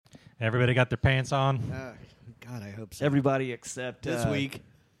Everybody got their pants on? God, I hope so. Everybody except this week.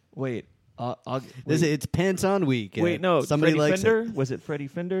 Wait. It's pants on week. Wait, no. Somebody Freddie likes Fender? it. Was it Freddie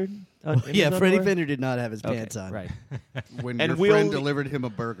Fender? Yeah, Freddie Fender did not have his pants on. Right. When And your friend delivered him a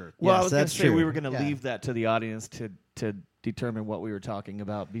burger. Well, Yes, I was going to that's say we true. were going to Yeah. leave that to the audience to determine what we were talking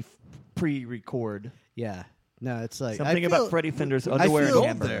about pre-record. Yeah. No, it's like Something I feel, about Freddie Fender's underwear feel- and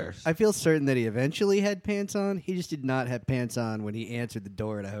hamburgers. I feel certain that he eventually had pants on. He just did not have pants on when he answered the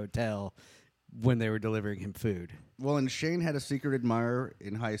door at a hotel when they were delivering him food. Well, and Shane had a secret admirer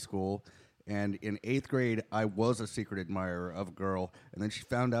in high school, and in 8th grade, I was a secret admirer of a girl, and then she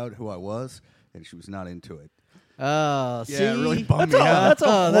found out who I was, and she was not into it. Oh, Yeah, see? it really bummed me out. That's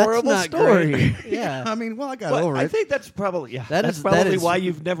a horrible not story. great. Yeah. I mean, well, I got Well, over I it. think that's probably That that's is- probably that is- why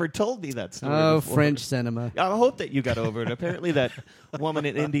you've never told me that story. Oh, before. French cinema. I hope that you got over it. Apparently, that woman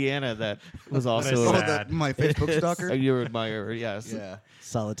in Indiana that was also Oh, sad. my Facebook stalker? your admirer. Yes. Yeah.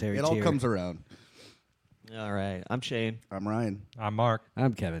 Solitary It all tear. comes around. All right. I'm Shane. I'm Ryan. I'm Mark.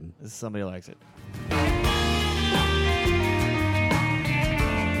 I'm Kevin. Somebody likes it.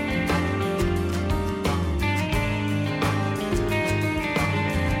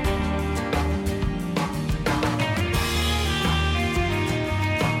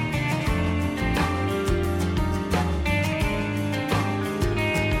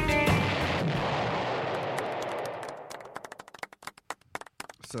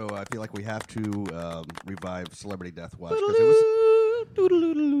 So I feel like we have to revive Celebrity Death Watch because it was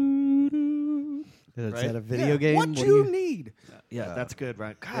Is Right? that a video game? What you need. Yeah, that's good,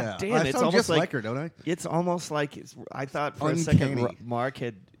 right? God Yeah. damn, I it's sound almost just like like her, don't I? It's almost like I thought for a second Uncanny. Mark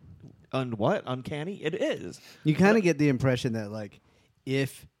had uncanny. It is. You kind of get the impression that like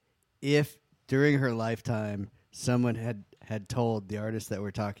if during her lifetime someone had told the artist that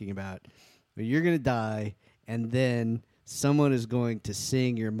we're talking about, well, you're going to die, and then someone is going to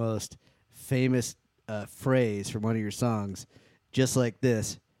sing your most famous phrase from one of your songs, just like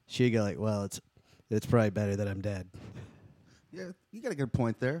this, she'd go like, well, it's probably better that I'm dead. Yeah, you got a good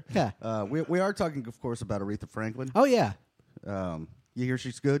point there. Yeah. We are talking, of course, about Aretha Franklin. Oh yeah. You hear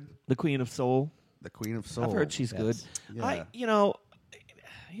she's good? The Queen of Soul. The Queen of Soul. I've heard she's good. Yeah.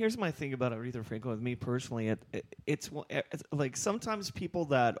 Here's my thing about Aretha Franklin with me personally. It's like sometimes people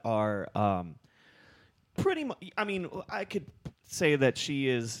that are pretty much. I mean, I could say that she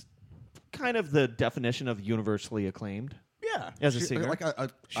is kind of the definition of universally acclaimed. Yeah, As a singer. like a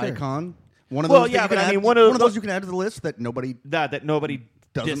Sure. icon. One of Well, those. that yeah, you can but I add- mean, one of those you can add to the list that nobody. That nobody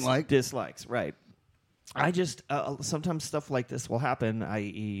Doesn't like? dislikes, right? I just sometimes stuff like this will happen,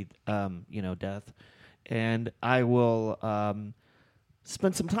 i.e., death, and I will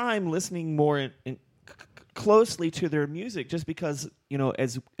spend some time listening more closely to their music, just because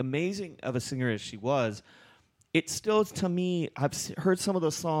as amazing of a singer as she was. It's still, to me, I've heard some of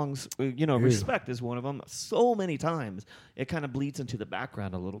those songs, Respect is one of them, so many times, it kind of bleeds into the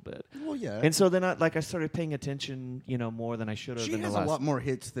background a little bit. Well, yeah. And so then I started paying attention, more than I should have. She in has the last a lot more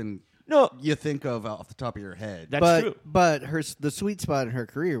hits than No, you think of off the top of your head. that's true. But the sweet spot in her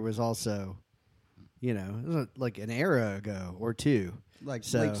career was also, it was like an era ago or two. like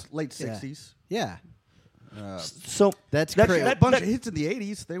So, late yeah. 60s. Yeah. So That's That's- crazy. A bunch of hits in the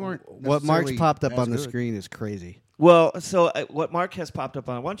 80s. They weren't. What Mark's necessarily popped up as on the good. screen is crazy. well, so what Mark has popped up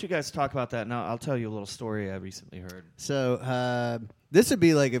on. Why don't you guys talk about that now? I'll tell you a little story I recently heard. So this would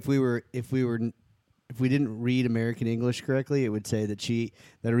be like if we didn't read American English correctly, it would say that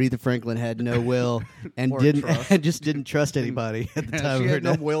Aretha Franklin had no will and Or didn't trust. and just didn't trust anybody at the time She of her had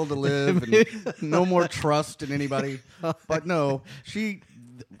no death. will to live and no more trust in anybody. But no,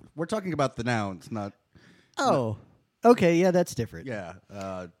 we're talking about the nouns, not. Oh, okay, yeah, that's different. Yeah,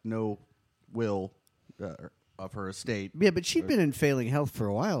 no will of her estate. Yeah, but she'd been in failing health for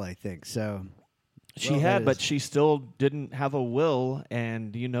a while, I think. So She Well, had, that but is- she still didn't have a will,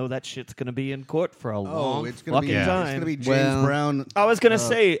 and that shit's going to be in court for a long it's gonna fucking be time. it's gonna be James Well- Brown. I was going to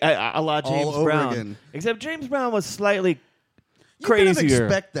say a la James all over Brown, again. except James Brown was slightly You kind of crazier.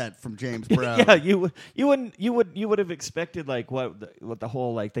 expect that from James Brown. Yeah, you would have expected like what the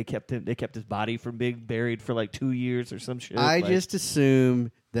whole like they kept his body from being buried for like 2 years or some shit. I like, just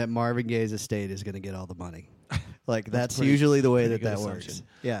assume that Marvin Gaye's estate is going to get all the money. Like that's pretty- usually the way pretty that good works. assumption.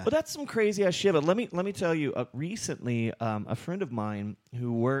 Yeah. But that's some crazy ass shit. But let me tell you, recently a friend of mine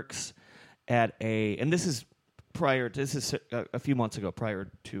who works at and this is a few months ago,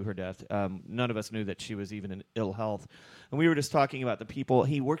 prior to her death. None of us knew that she was even in ill health, and we were just talking about the people.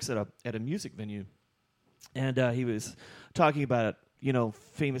 He works at a music venue, and he was talking about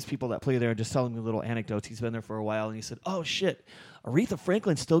famous people that play there, and just telling me little anecdotes. He's been there for a while, and he said, "Oh shit, Aretha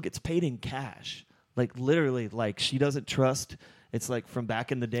Franklin still gets paid in cash." Like literally, like she doesn't trust It's like from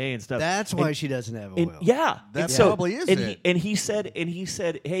back in the day and stuff. That's why she doesn't have a will. Yeah, That and so, probably is and it. He said,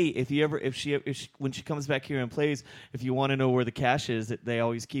 hey, if she when she comes back here and plays, if you want to know where the cash is, that they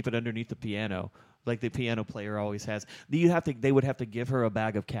always keep it underneath the piano, like the piano player always has. They would have to give her a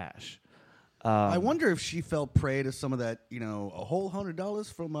bag of cash. I wonder if she fell prey to some of that, a whole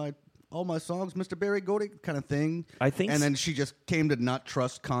 $100 for all my songs, Mr. Barry Gordy kind of thing. I think and then she just came to not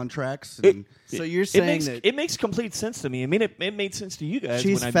trust contracts. And So you're saying that it makes complete sense to me. I mean, it made sense to you guys.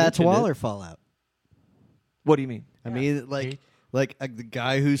 she's when I Fats mentioned Waller it. Fallout. What do you mean? I mean, like the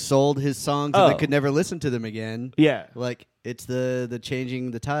guy who sold his songs and then could never listen to them again. Yeah. Like it's the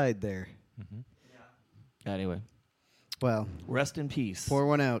changing the tide there. Anyway, Well, rest in peace. pour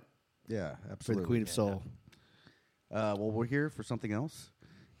one out yeah, for absolutely. the Queen of Soul. Well, we're here for something else.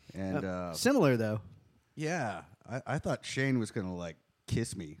 And Similar though. yeah, I thought Shane was going to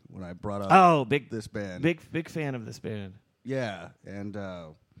kiss me when I brought up this band. Big fan of this band. Yeah, and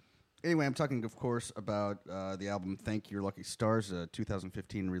anyway, I'm talking, of course, about the album "Thank Your Lucky Stars," a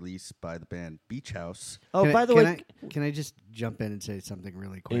 2015 release by the band Beach House. Oh, Can by I- the can way, can I just jump in and say something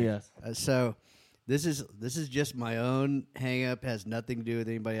really quick? Yes. So this is just my own hang up, has nothing to do with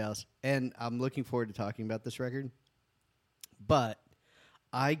anybody else, and I'm looking forward to talking about this record. But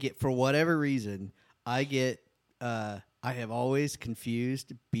I get, for whatever reason, I have always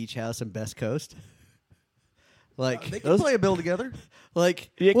confused Beach House and Best Coast. They can play a bill together.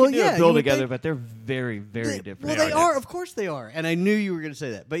 you can do you a would bill together, think- but they're very, very different. Well, they are. Of course they are. And I knew you were going to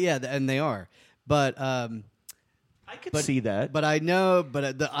say that. But yeah, and they are. But I could see that. But I know.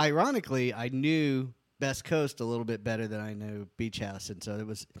 But ironically, I knew Best Coast a little bit better than I knew Beach House, and so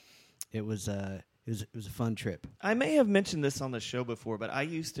it was a fun trip. I may have mentioned this on the show before, but I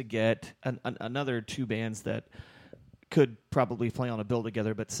used to get another two bands that could probably play on a bill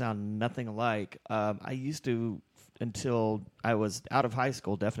together but sound nothing alike. I used to, until I was out of high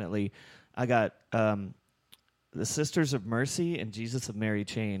school, definitely. I got the Sisters of Mercy and Jesus of Mary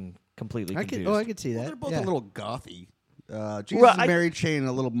Chain completely confused. I could see that. Well, they're both yeah. a little gothy. Jesus and Mary Chain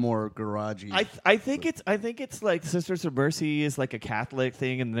a little more garagey. I think it's like Sisters of Mercy is like a Catholic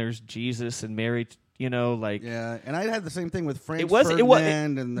thing, and there's Jesus and Mary. Yeah, and I had the same thing with Franz It wasn't- it wa-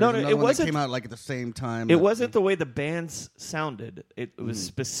 Ferdinand, it- and no, there's no, another it one that wasn't- came out at the same time. It wasn't the way the bands sounded. It was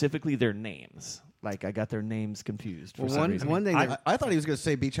specifically their names. Like, I got their names confused for Well, some reason. one thing that I thought he was going to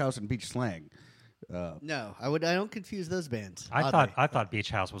say Beach House and Beach Slang. no, I don't confuse those bands. I oddly. thought Beach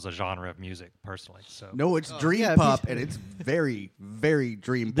House was a genre of music, personally. So No, it's dream yeah, pop, Beach- and it's very, very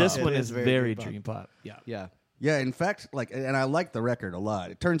dream pop. This It one is is very very dream dream pop. Yeah. Yeah. Yeah, in fact, and I like the record a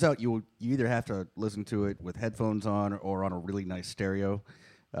lot. It turns out you either have to listen to it with headphones on or on a really nice stereo.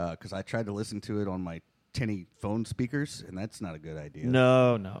 Because I tried to listen to it on my tinny phone speakers, and that's not a good idea.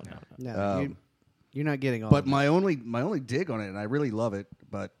 No. No, you're not getting all. But of it. my only dig on it, and I really love it,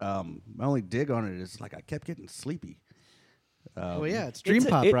 but my only dig on it is I kept getting sleepy. Well, yeah, it's dream It's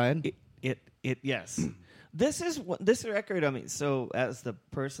pop, it, Brian. Yes. This record. I mean, so as the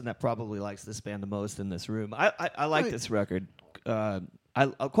person that probably likes this band the most in this room, I like this record. I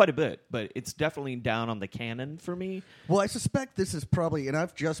quite a bit, but it's definitely down on the canon for me. Well, I suspect this is probably, and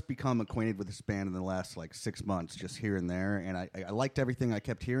I've just become acquainted with this band in the last 6 months, just here and there, and I liked everything I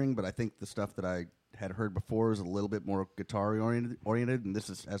kept hearing, but I think the stuff that I had heard before is a little bit more guitar oriented, and this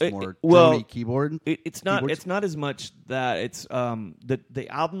has more drony keyboard. It's not. keyboards. It's not as much that. It's the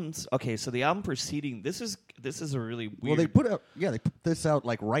albums. Okay, so the album preceding this is a really weird. Well, they put this out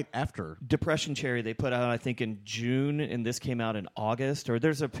right after. Depression Cherry they put out, I think, in June, and this came out in August. Or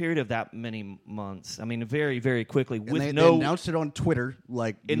there's a period of that many months. I mean, very, very quickly. And With they no announced it on Twitter and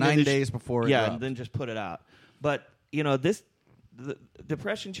 9 then days before. Yeah, it and dropped. then just put it out. But the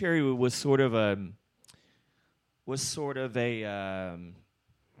Depression Cherry was sort of a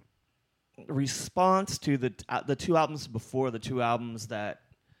response to the two albums before, the two albums that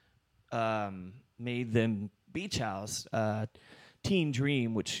made them Beach House, Teen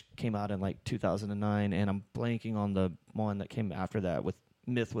Dream, which came out in 2009, and I'm blanking on the one that came after that with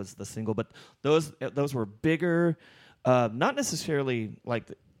Myth was the single, but those were bigger, not necessarily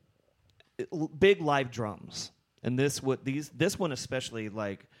big live drums, and this one especially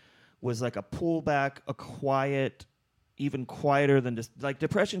was a pullback, a quiet, even quieter than just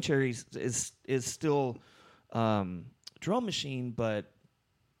Depression Cherries is still drum machine, but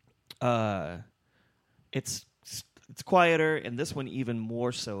it's quieter, and this one even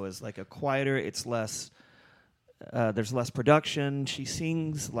more so is a quieter. It's less. There's less production. She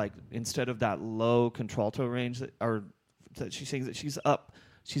sings instead of that low contralto range that she sings, she's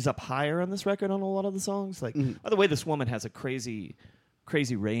up higher on this record on a lot of the songs. By the way, this woman has a crazy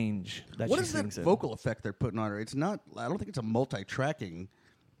crazy range that What she is that sings in. vocal effect they're putting on her? It's not. I don't think it's a multi-tracking.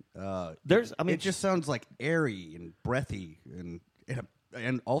 It just sounds like airy and breathy,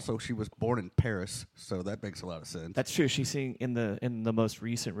 and also she was born in Paris, so that makes a lot of sense. That's true. She's singing in the most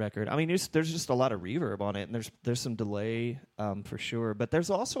recent record. I mean, there's just a lot of reverb on it, and there's some delay for sure. But there's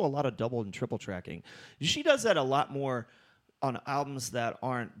also a lot of double and triple tracking. She does that a lot more on albums that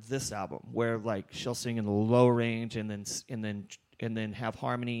aren't this album, where like she'll sing in the low range and then have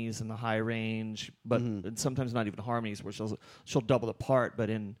harmonies in the high range, but and sometimes not even harmonies, where she'll double the part, but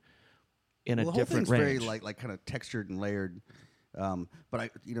in a the whole different thing's range. very like kind of textured and layered. But I,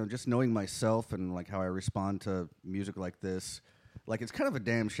 just knowing myself and like how I respond to music like this, like it's kind of a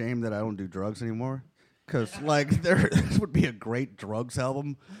damn shame that I don't do drugs anymore. Because like this would be a great drugs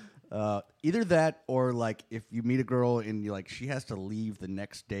album. Either that or like if you meet a girl and you like she has to leave the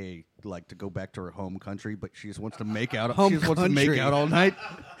next day like to go back to her home country, but she just wants to make out. Home she just wants to make country. out all night.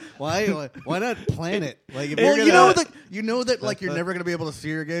 Why not plan it? Like if Well, you're you gonna, know that like you're never gonna be able to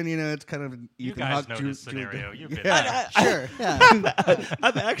see her again. It's kind of You Ethan guys Hawke, know Drew- this scenario. You've been Yeah. sure, yeah.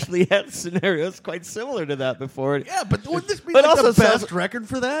 I've actually had scenarios quite similar to that before. Yeah, but wouldn't this be But like also the best sounds- record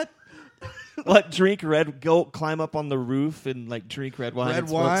for that? What, go climb up on the roof and like drink red wine, Red and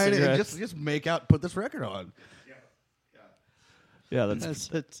smoke wine and cigarettes? just make out, put this record on. Yeah, that's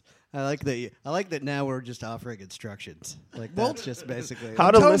That's I like that. I like that. Now we're just offering instructions. Like that's just basically How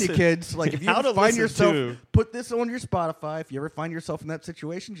I'm to telling listen- you, kids. Like if you how ever to find listen yourself, to- put this on your Spotify. If you ever find yourself in that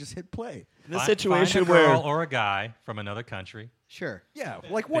situation, just hit play. the Find situation a girl where or a guy from another country sure. Yeah,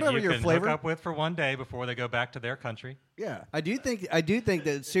 like that whatever you your can flavor. hook up with for one day before they go back to their country. Yeah, I do think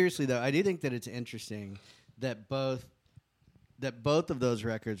that seriously though, I do think that it's interesting that both of those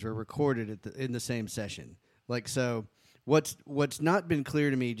records were recorded in the same session. Like so, what's not been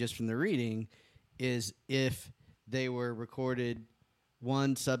clear to me just from the reading is if they were recorded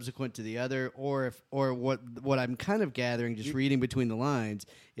one subsequent to the other, or what I'm kind of gathering, just reading between the lines,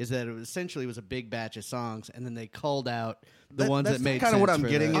 is that it essentially was a big batch of songs, and then they culled out the ones that's that made kind sense. of what I'm for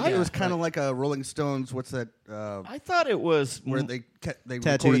getting. the, It was kind of like a Rolling Stones. What's that? I thought it was Where they Tattoo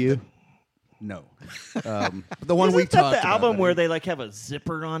recorded You? No, the one Isn't we that talked the about. album I where think. they like have a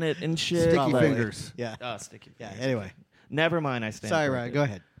zipper on it and shit? Sticky Probably. Fingers. Yeah. Oh, sticky. Yeah. Fingers. Anyway, Never mind. I stand. sorry, corrected.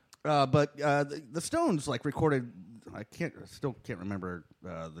 Ryan. Go ahead. But the Stones like recorded. I still can't remember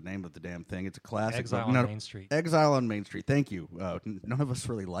the name of the damn thing. It's a classic. Exile but on Main Street. Exile on Main Street. Thank you. None of us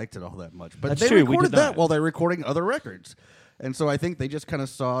really liked it all that much, but That's they true, we recorded did that not. while they're recording other records, and so I think they just kind of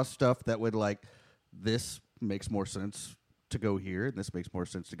saw stuff that would like this makes more sense to go here, and this makes more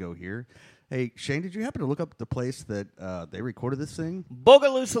sense to go here. Hey, Shane, did you happen to look up the place that they recorded this thing?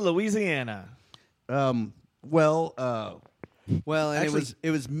 Bogalusa, Louisiana. Well, Well, and Actually-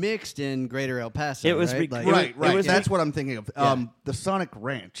 it was mixed in Greater El Paso. It was right? rec- Like- it was- right. was That's what I'm thinking of. Yeah. The Sonic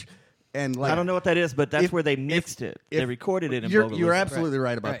Ranch, and like I don't know what that is, but that's if- where they mixed it. They if- recorded it in You're Bogalusa. absolutely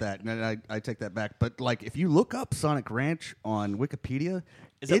right about Right. that, and I take that back. But like, if you look up Sonic Ranch on Wikipedia,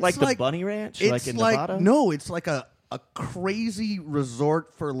 Is it it's like the Bunny Ranch, It's like in Nevada? No, it's like a crazy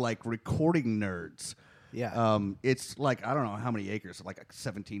resort for like recording nerds. Yeah. It's like I don't know how many acres, like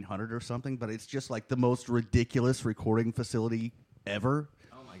 1,700 or something, but it's just like the most ridiculous recording facility ever.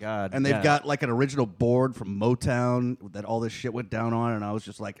 Oh my god! And they've yeah. got like an original board from Motown that all this shit went down on, and I was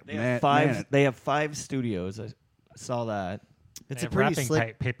just like, They man, have five. man, They have 5 studios. I saw that. It's They a have pretty wrapping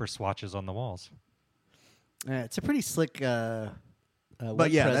slick. paper swatches on the walls. It's a pretty slick. but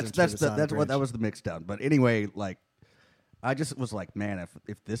web yeah, presence that's for the Sonic that's what that Ranch. was the mix down. But anyway, like I just was like, man,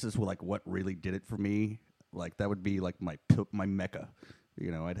 if this is like what really did it for me, like that would be like my mecca.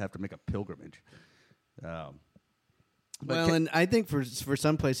 I'd have to make a pilgrimage. But Well, and I think for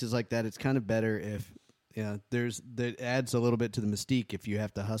some places like that, it's kind of better if that adds a little bit to the mystique if you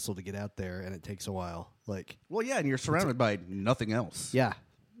have to hustle to get out there and it takes a while. Like, well, yeah, and you're surrounded by nothing else. yeah,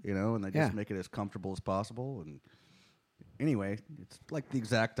 And they just Yeah. make it as comfortable as possible. And anyway, it's like the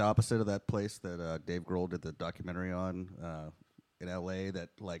exact opposite of that place that Dave Grohl did the documentary on in L.A. That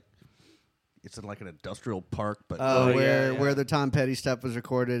like it's in like an industrial park, but where the Tom Petty stuff was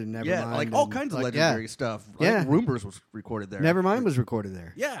recorded and Nevermind. like all and, kinds of like, legendary stuff. Yeah. Like Rumors was recorded there. Nevermind was recorded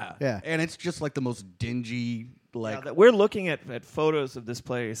there. Yeah, Yeah. and it's just like the most dingy. Like Yeah, that we're looking at photos of this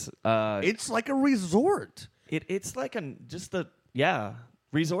place. it's like a resort. It's like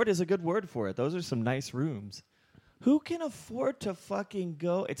resort is a good word for it. Those are some nice rooms. Who can afford to fucking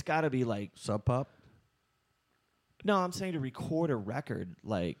go? It's got to be like Sub Pop. no. I'm saying to record a record.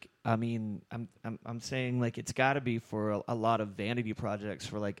 Like I mean, I'm saying like it's got to be for a lot of vanity projects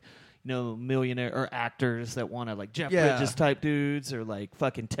for like millionaire or actors that want to like Jeff Yeah. Bridges type dudes or like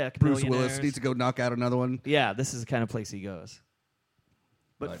fucking tech Bruce millionaires. Willis needs to go knock out another one. Yeah, this is the kind of place he goes.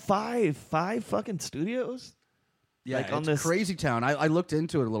 But five fucking studios. Yeah, Like, on it's this- crazy town. I looked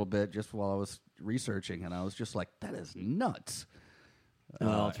into it a little bit just while I was researching, and I was just like, that is nuts.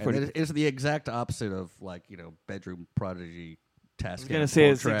 Oh, it's and pretty- it's the exact opposite of like bedroom prodigy I task. was gonna say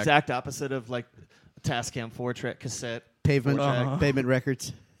it's the exact opposite of like a Tascam 4-track cassette. Pavement, 4-track. Pavement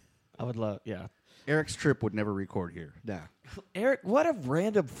Records. I would love, yeah. Eric's Trip would never record here. No. Eric, what a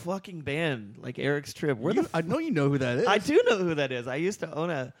random fucking band like Eric's Trip. Where the I know you know who that is. I do know who that is. I used to own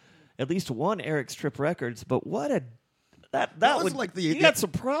at least one Eric's Trip Records, but what a that was would like you got some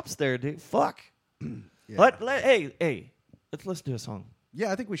props there, dude. Fuck. Yeah. Hey, let's listen to a song.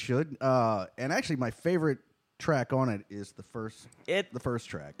 Yeah, I think we should. And actually, my favorite track on it is the first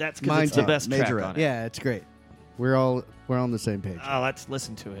track. That's Mine because it's the too. best Major track Ed. on it. Yeah, it's great. We're on the same page. Let's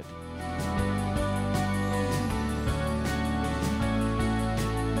listen to it.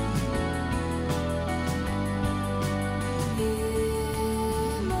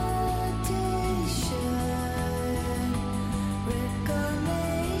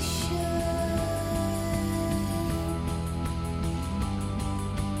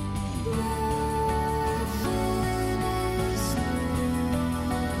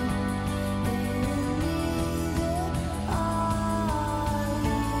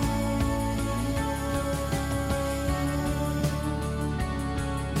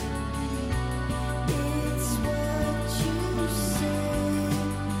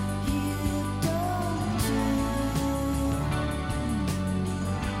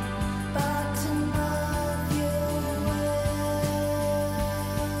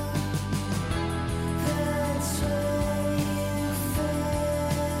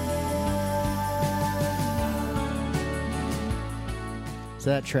 So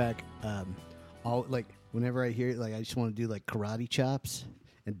that track, all like whenever I hear it, like I just want to do like karate chops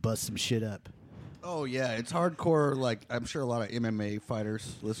and bust some shit up. Oh yeah, it's hardcore. Like I'm sure a lot of MMA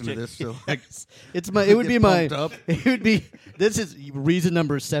fighters listen to this. So like, It would get be my. pumped up. It would be. This is reason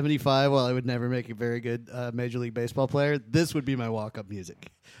number 75. While I would never make a very good Major League Baseball player, this would be my walk-up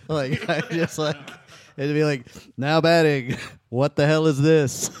music. Like I just like it'd be like now batting. What the hell is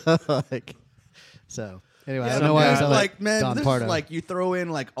this? Like so. Anyway, I don't know why I was like man, Don this Pardo. is like you throw in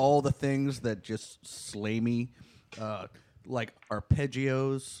like all the things that just slay me, like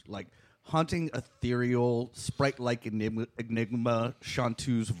arpeggios, like haunting, ethereal, sprite-like enigma,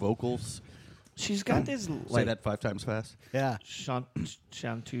 Chanteuse vocals. She's got this Say like that 5 times fast. Yeah,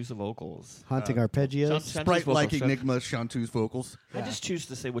 Chanteuse vocals. haunting arpeggios. Chanteuse Sprite-like vocals. enigma, Chanteuse vocals. I just choose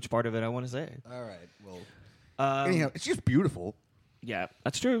to say which part of it I want to say. All right. Well, anyhow, it's just beautiful. Yeah,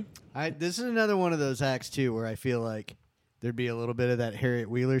 that's true. This is another one of those acts too, where I feel like there'd be a little bit of that Harriet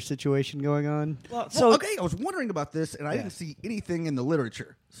Wheeler situation going on. Well, So okay, I was wondering about this, and I Yeah. didn't see anything in the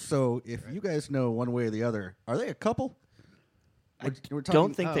literature. So if you guys know one way or the other, are they a couple? We're talking-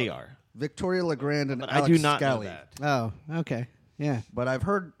 don't think they are. Victoria Legrand and But Alex I do not Scally. know that. Oh, okay, yeah. But I've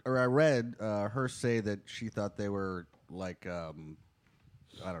heard or I read her say that she thought they were like I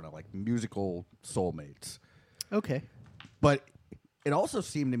don't know, like musical soulmates. Okay. But it also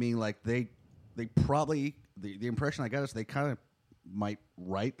seemed to me like they probably the impression I got is they kind of might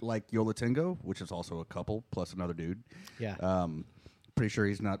write like Yola Tingo, which is also a couple plus another dude. Yeah. Pretty sure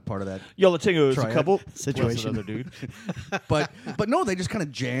he's not part of that. Yola Tingo is a Triad couple situation. plus another dude. But no, they just kind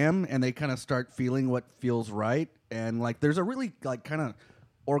of jam and they kind of start feeling what feels right, and like there's a really like kind of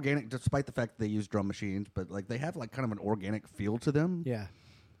organic, despite the fact that they use drum machines, but like they have like kind of an organic feel to them. Yeah.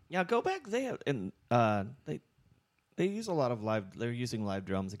 Yeah, go back. They have and they use a lot of live. They're using live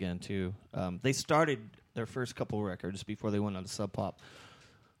drums again too. They started their first couple records before they went on to Sub Pop.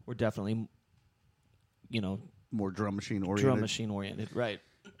 Were definitely, More drum machine oriented. drum machine oriented, right?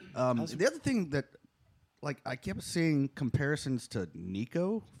 The other thing that, like, I kept seeing comparisons to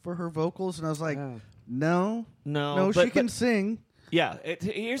Nico for her vocals, and I was like, Oh. no, No, she but- can sing. Yeah.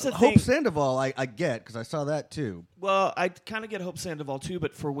 Here's the Hope thing. Sandoval, I get because I saw that too. Well, I kind of get Hope Sandoval too,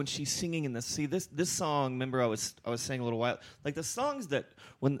 but for when she's singing in this song, remember I was saying a little while, like the songs that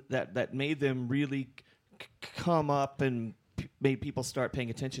made them really come up and made people start paying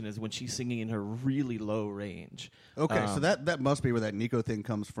attention is when she's singing in her really low range. Okay, so that must be where that Nico thing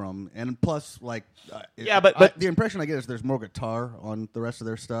comes from, and plus, like, but the impression I get is there's more guitar on the rest of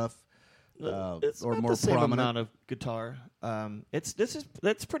their stuff. It's or about more the same prominent. amount of guitar.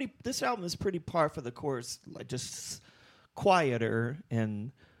 This album is pretty par for the course, like just quieter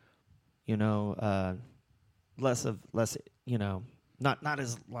and less not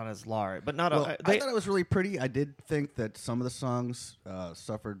as large, but not. Well, I thought it was really pretty. I did think that some of the songs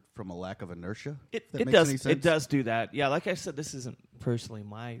suffered from a lack of inertia. It if that makes does any sense. it does do that. Yeah, like I said, this isn't personally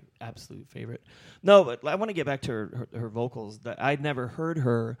my absolute favorite. No, but I want to get back to her vocals. That I'd never heard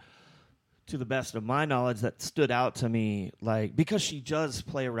her, to the best of my knowledge, that stood out to me, like, because she does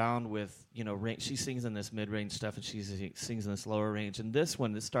play around with, range. She sings in this mid-range stuff and she sings in this lower range. And this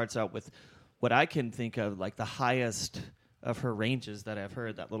one, this starts out with what I can think of like the highest of her ranges that I've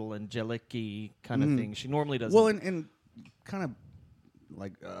heard, that little angelic-y kind of thing. She normally doesn't. Well, and kind of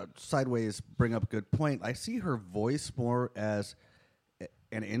like sideways bring up a good point. I see her voice more as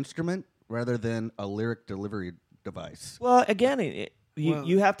an instrument rather than a lyric delivery device. Well, again,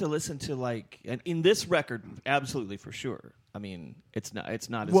 you have to listen to, like, and in this record, absolutely, for sure. I mean, it's not as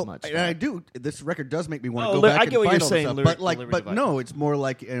much. And I do. This record does make me want to Oh, go back I and get what find you're all saying, this lyric stuff. delivery But device. no, it's more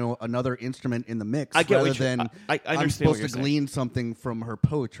like another instrument in the mix. I get rather what you're- than I I'm understand what supposed you're to saying. glean something from her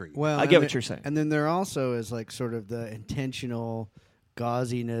poetry. Well, I and get the- what you're saying. And then there also is like sort of the intentional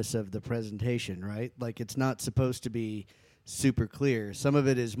gauziness of the presentation, right? Like it's not supposed to be super clear. Some of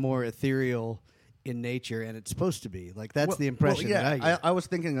it is more ethereal in nature, and it's supposed to be. Like that's the impression that I get. I was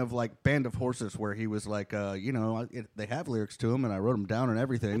thinking of like Band of Horses, where he was like, they have lyrics to them, and I wrote them down and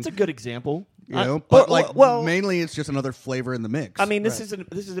everything. It's a good example. But well, mainly it's just another flavor in the mix. I mean, this is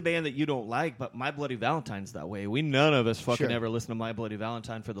a band that you don't like, but My Bloody Valentine's that way. None of us fucking Sure. ever listen to My Bloody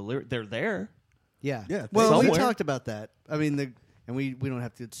Valentine for the lyric. They're there. Yeah. Yeah, Well, we somewhere. talked about that. I mean, and we don't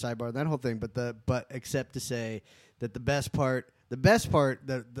have to sidebar that whole thing, but except to say that the best part of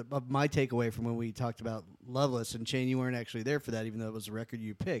my takeaway from when we talked about Loveless, and Shane, you weren't actually there for that, even though it was the record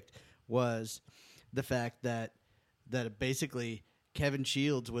you picked, was the fact that basically Kevin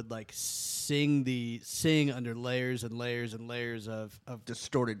Shields would like sing under layers and layers and layers of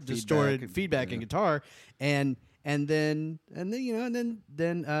distorted feedback and guitar, and then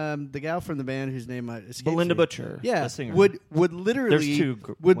the gal from the band whose name escapes Belinda me, Butcher, yeah, the singer. would literally There's two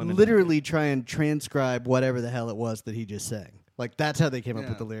would women. literally try and transcribe whatever the hell it was that he just sang. Like that's how they came up Yeah.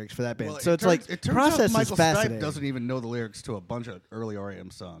 with the lyrics for that band. Well, So it's like it turns process out Michael is fascinating. Stipe doesn't even know the lyrics to a bunch of early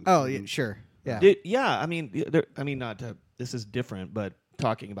R.E.M. songs. Oh yeah, sure, yeah. I mean, not to, this is different, but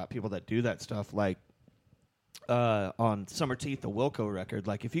talking about people that do that stuff, like on Summer Teeth, the Wilco record.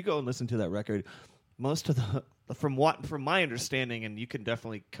 Like, if you go and listen to that record, most of from my understanding, and you can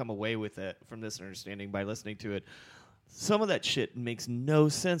definitely come away with it from this understanding by listening to it. Some of that shit makes no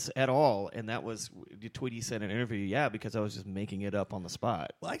sense at all, and that was Tweety said in an interview. Yeah, because I was just making it up on the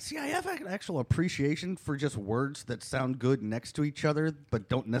spot. Well, I have an actual appreciation for just words that sound good next to each other, but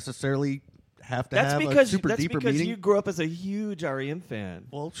don't necessarily have to have a super deeper meaning. You grew up as a huge REM fan.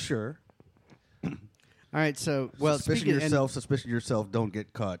 Well, sure. All right, so Suspicion yourself. Don't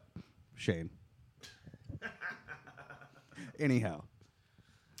get caught, Shane. Anyhow,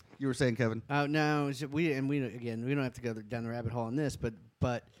 you were saying, Kevin? No, we don't have to go down the rabbit hole on this, but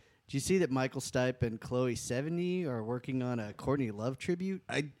do you see that Michael Stipe and Chloe Sevigny are working on a Courtney Love tribute?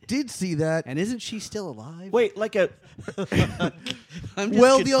 I did see that. And isn't she still alive? Wait, like a I'm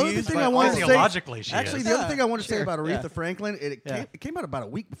Well, the other thing I wanted to say, Physiologically, she actually, is. the other thing I want to say Sure, about Aretha yeah. Franklin, it came out about a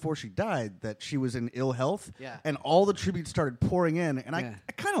week before she died that she was in ill health, Yeah. and all the tributes started pouring in, and Yeah.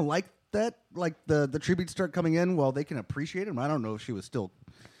 I kind of like that, like the tributes start coming in while they can appreciate them. I don't know if she was still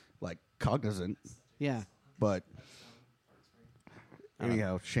like cognizant, Yeah. but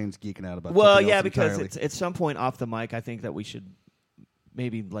anyhow, Shane's geeking out about. well, something yeah, else because entirely. it's at some point off the mic. I think that we should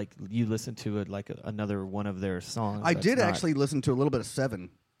maybe like you listen to it like another one of their songs. I that's did not- actually listen to a little bit of Seven.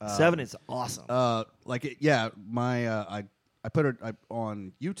 Seven is awesome. My I put it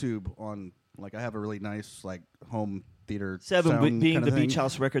on YouTube on like I have a really nice like home theater. Seven sound being kinda the thing. Beach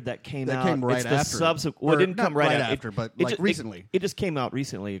House record that came That out. came right it's the after. subsequent. Well, it Or didn't come not right, right out. after, but, like, recently. It just came out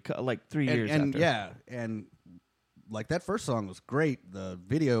recently, like 3 years and after. yeah, and like that first song was great. The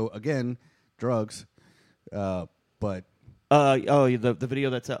video again, drugs, but the video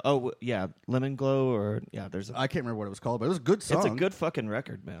that's Lemon Glow or there's I can't remember what it was called, but it was a good song. it's a good fucking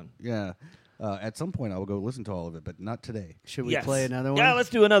record, man. Yeah. At some point, I will go listen to all of it, but not today. Should we Yes. play another one? Yeah, let's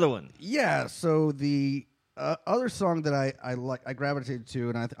do another one. Yeah. So the other song that I like, I gravitated to,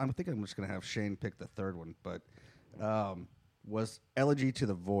 and I'm thinking I'm just going to have Shane pick the third one, but was Elegy to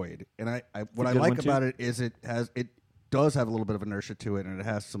the Void. And what I good like one, too. about it is it does have a little bit of inertia to it, and it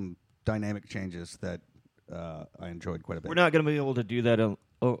has some dynamic changes that I enjoyed quite a bit. We're not going to be able to do that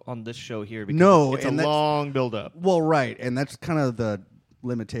on this show here because No, it's a and that's- long build up. Well, right, and that's kind of the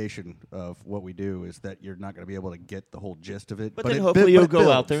limitation of what we do is that you're not going to be able to get the whole gist of it. But it- then hopefully you'll it go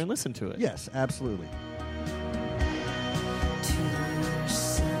out builds. there and listen to it. Yes, absolutely.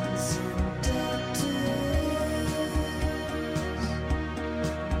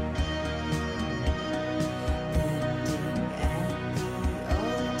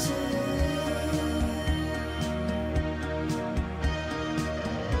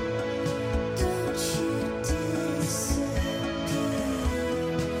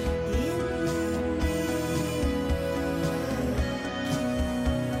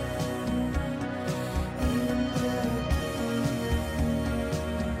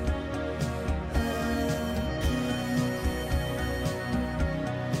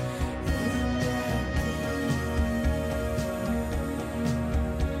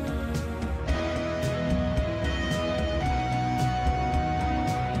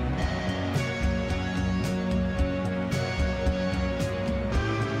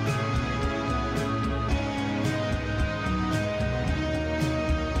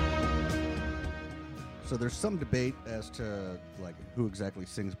 So there's some debate as to like who exactly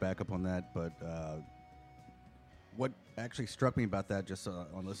sings backup on that, but what actually struck me about that, just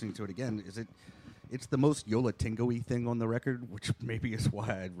on listening to it again, is it's the most Yola Tingo-y thing on the record, which maybe is why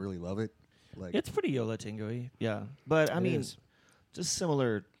I really love it. Like It's pretty Yola Tingo-y, yeah. But I It mean, is. just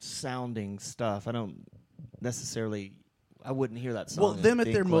similar sounding stuff. I don't necessarily. I wouldn't hear that song. well, and them at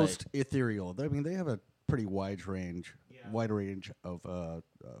think, their like, most ethereal. I mean, they have a pretty wide range of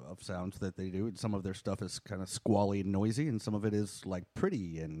sounds that they do. And some of their stuff is kind of squally and noisy, and some of it is like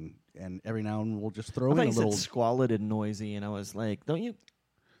pretty, and every now and we'll just throw I in thought a you little said squalid and noisy, and I was like, don't you?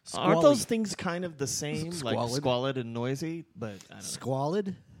 Aren't squally. those things kind of the same, like Squalid? squalid and noisy? But I don't know.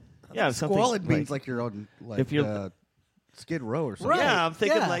 Squalid. Yeah, something Squalid means like like you're on like if you're- Skid Row or something. Right. Yeah, I'm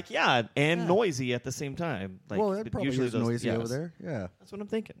thinking Yeah. and Yeah. noisy at the same time. Like, Well, that but probably usually is those, noisy yes. over there. Yeah, That's what I'm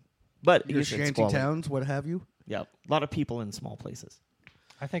thinking. But your you said shanty squalid. towns, what have you. Yeah, a lot of people in small places.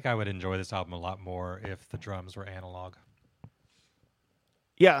 I think I would enjoy this album a lot more if the drums were analog.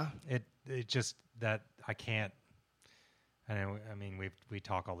 Yeah, It just that I can't. I mean, we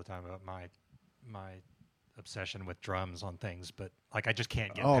talk all the time about my obsession with drums on things, but like I just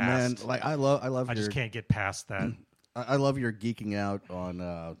can't get. Oh man, past, like I love I your just can't get past that. I love your geeking out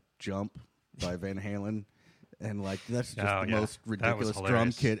on Jump by Van Halen, and like that's just Oh, the yeah. most That was ridiculous drum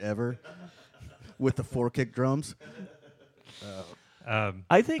hilarious. kit ever with the 4-kick drums.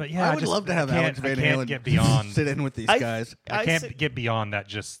 I think But yeah, I would love to have I Alex can't- Van I can't Halen get beyond. sit in with these I- guys. I I can't say- get beyond that.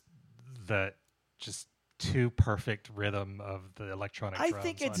 Just the too perfect rhythm of the electronic. I drums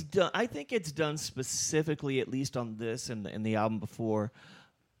think it's on- done. I think it's done specifically, at least on this and the album before,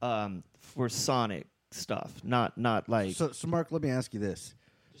 for sonic stuff. Not like So Mark, let me ask you this: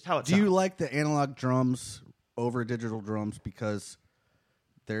 just how it do you sounds. like the analog drums over digital drums because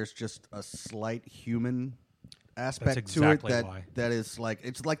there's just a slight human aspect exactly to it why. that is like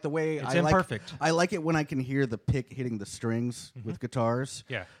it's like the way It's I imperfect. I like it when I can hear the pick hitting the strings with guitars.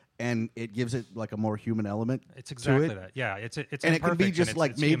 Yeah. And it gives it like a more human element. It's exactly to it. that. Yeah, it's And it imperfect, can be and just it's-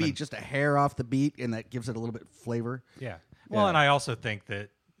 like it's maybe human. just a hair off the beat, and that gives it a little bit flavor. Yeah. Well, Yeah. and I also think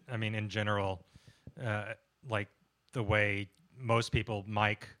that, I mean, in general, like the way most people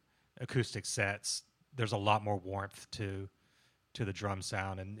mic acoustic sets, there's a lot more warmth to the drum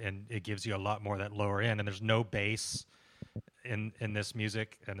sound, and it gives you a lot more of that lower end. And there's no bass in this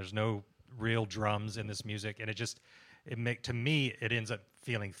music, and there's no real drums in this music, and to me it ends up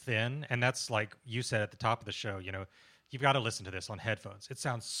feeling thin. And that's like you said at the top of the show, you've got to listen to this on headphones. It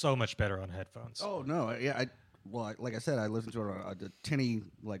sounds so much better on headphones. Oh no, yeah. Like I said, I listened to it on a tinny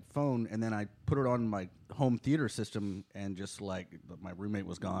like phone, and then I put it on my home theater system, and just like my roommate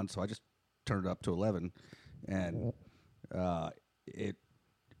was gone, so I just turned it up to 11, and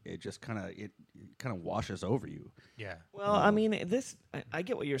it just kind of washes over you. Yeah. Well, I mean, I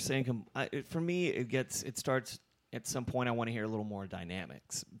get what you're saying. For me, it starts at some point. I want to hear a little more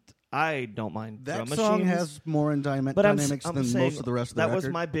dynamics. I don't mind That drum song machines, has more but I'm dynamics than saying most of the rest of the that record. was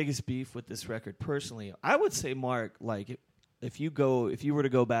my biggest beef with this record. Personally, I would say, Mark, like if you were to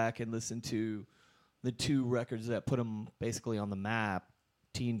go back and listen to the two records that put them basically on the map,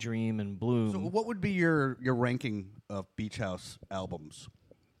 Teen Dream and Bloom. So what would be your ranking of Beach House albums?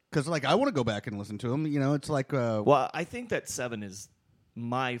 Because like I want to go back and listen to them. It's like Well, I think that 7 is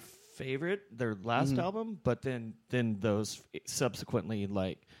my favorite, their last album, but then those subsequently,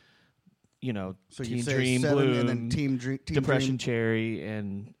 like, so Teen you say Dream, 7 Bloom, and then Team Depression Dream. Cherry,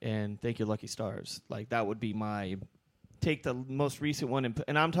 and Thank You Lucky Stars. Like, that would be my take the most recent one,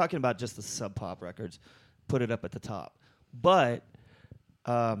 and I'm talking about just the Sub Pop records, put it up at the top. But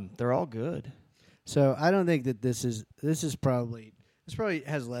they're all good. So I don't think that this probably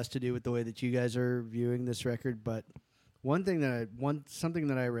has less to do with the way that you guys are viewing this record, but something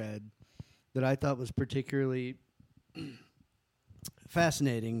that I read that I thought was particularly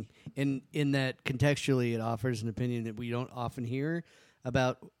fascinating in that contextually it offers an opinion that we don't often hear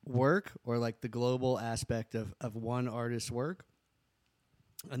about work, or like the global aspect of one artist's work.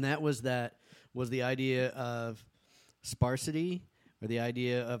 And that was the idea of sparsity, or the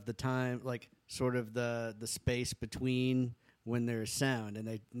idea of the time, like sort of the space between when there's sound.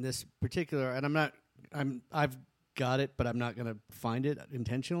 And in this particular, and I've got it, but I'm not going to find it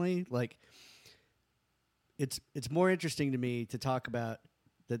intentionally. Like, it's more interesting to me to talk about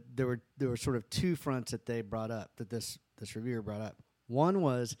that there were sort of two fronts that they brought up, that this reviewer brought up. One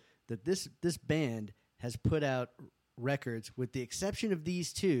was that this band has put out records, with the exception of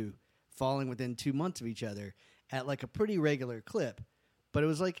these two, falling within 2 months of each other, at like a pretty regular clip. But it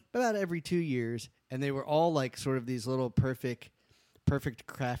was like about every 2 years, and they were all like sort of these little perfect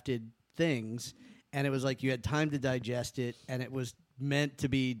crafted things. And it was like you had time to digest it, and it was meant to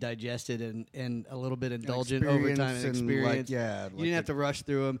be digested and a little bit indulgent over time and experience. You didn't have to rush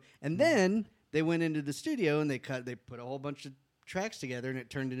through them. And then they went into the studio and they put a whole bunch of tracks together, and it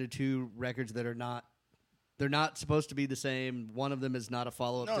turned into 2 records that are not. They're not supposed to be the same. One of them is not a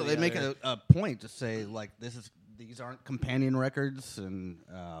follow up. No, to they the make other. a point to say like these aren't companion records, and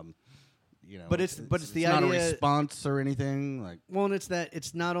But it's the not idea, a response or anything like. Well, and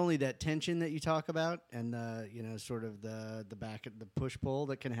it's not only that tension that you talk about, and sort of the push pull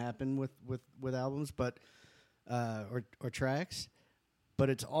that can happen with albums, but or tracks, but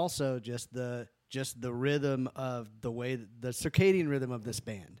it's also just the rhythm of the way the circadian rhythm of this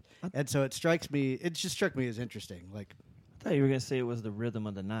band, and so it just struck me as interesting. Like, I thought you were going to say it was the rhythm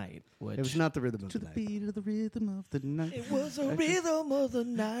of the night. Which it was not the rhythm of To the the night. beat of the rhythm of the night. It was a rhythm of the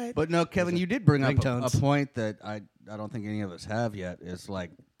night. But no, Kevin, you did bring up a ringtones. point that I don't think any of us have yet. Is like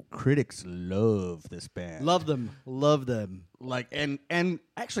critics love this band, Love them. like and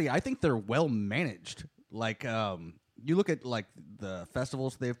actually I think they're well managed. Like you look at like the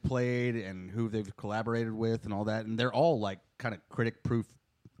festivals they've played and who they've collaborated with and all that, and they're all like kind of critic proof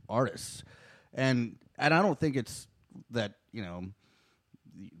artists, and I don't think it's that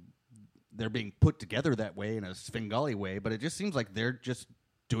they're being put together that way in a Svengali way, but it just seems like they're just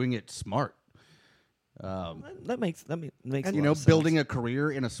doing it smart. That makes And a lot of sense. building a career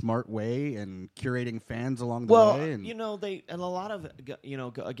in a smart way and curating fans along the Well, way. And a lot of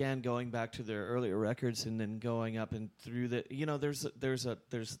again going back to their earlier records and then going up and through the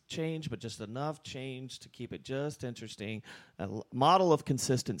there's change, but just enough change to keep it just interesting. Model of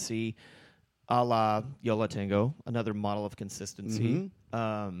consistency, a la Yola Tango, another model of consistency.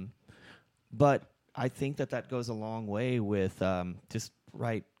 But I think that goes a long way with just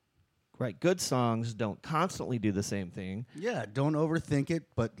write good songs, don't constantly do the same thing. yeah, don't overthink it,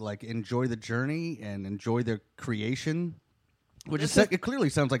 but like enjoy the journey and enjoy their creation. Which it clearly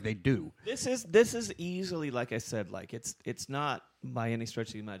sounds like they do. This is easily, like I said, like it's not by any stretch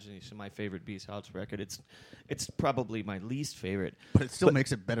of the imagination my favorite Beast House record. It's probably my least favorite, But it still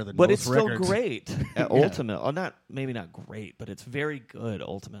makes it better than but most it's still records. great. Ultimately, maybe not great, but it's very good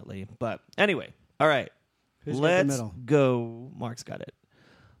ultimately. But anyway, all right, Who's got the let's middle? go. Mark's got it.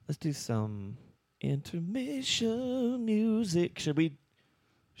 Let's do some intermission music. Should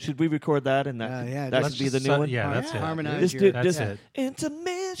we record that and that? Yeah, that let's should be the just new one. yeah, that's it. Harmonize Let's your- do That's this it.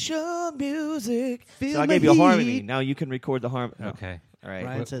 intermission music. Feel So I the gave you a harmony. heat. Now you can record the harmony. Okay, All right.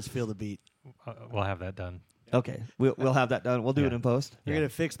 Ryan says feel the beat. we'll have that done. Okay. We'll have that done. We'll do it Yeah. in post. You're Yeah. gonna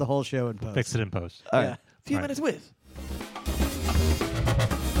fix the whole show in post. Fix it in post. All Yeah. right. Few All right. minutes with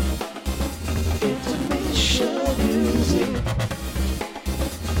intermission music.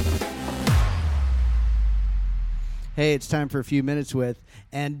 Hey, it's time for a few minutes with,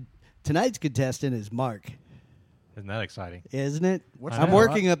 and tonight's contestant is Mark, Isn't that exciting? isn't it? What's I I'm know.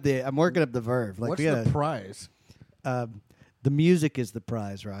 working up the verve. Like What's we gotta, the prize? the music is the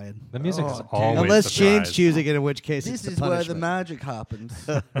prize, Ryan. The music is dude. always Unless the Shane's prize. choosing it, in which case This it's the is where the punishment. magic happens.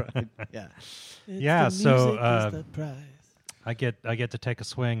 Yeah. Yeah, The so, music is the prize. I get to take a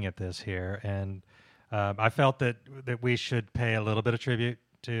swing at this here, and I felt that we should pay a little bit of tribute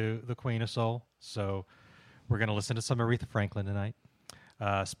to the Queen of Soul. So we're going to listen to some Aretha Franklin tonight.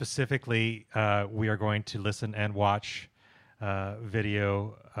 Specifically, we are going to listen and watch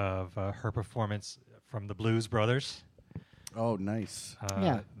video of her performance from the Blues Brothers. Oh, nice.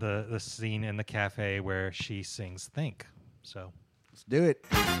 Yeah. The scene in the cafe where she sings "Think." So Let's do it.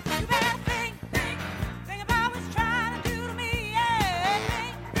 You better think about what you're trying to do to me,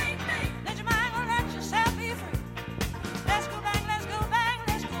 yeah. Think, let your mind go, let yourself be free. Let's go back, let's go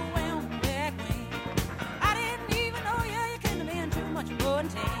way on back way. I didn't even know you couldn't have been too much of a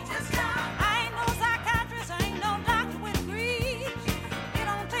take. I ain't no psychiatrist, I ain't no doctor with degrees. It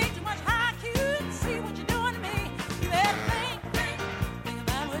don't take too much IQ to see what you're doing to me. You better think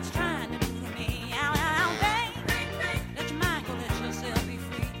about what you're trying to do to me. Ow, think, let your mind go, let yourself be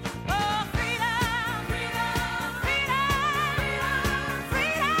free. Oh, freedom, freedom, freedom,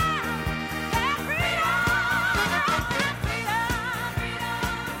 freedom, yeah, freedom, freedom,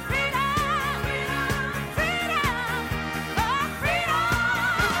 freedom, freedom, oh, freedom.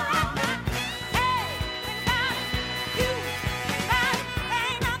 Hey, think about it, you think about it.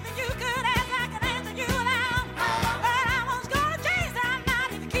 Ain't nothing you could ask I can answer you now. But I was gonna change that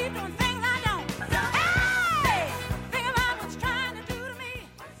mind if you keep doing things I don't. Hey, think about what you're trying to do to me.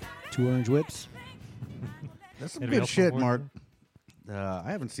 2 orange whips. That's some Anybody good else shit, want Mark. more?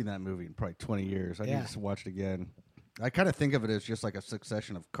 I haven't seen that movie in probably 20 years. I Yeah. need to watch it again. I kind of think of it as just like a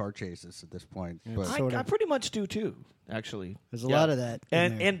succession of car chases at this point. But Sort I of. pretty much do too, actually. There's a lot of that in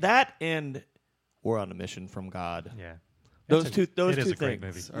And there. and that and we're on a mission from God. yeah, Those It two is a great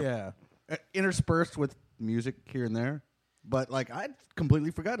things. movie. are- Interspersed with music here and there. But like I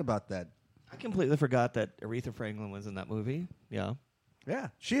completely forgot about that. I completely forgot that Aretha Franklin was in that movie. Yeah, Yeah,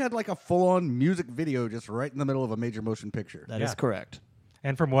 she had like a full-on music video just right in the middle of a major motion picture. that is Yeah. correct.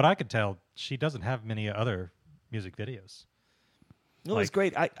 And from what I could tell, she doesn't have many other music videos. No, it's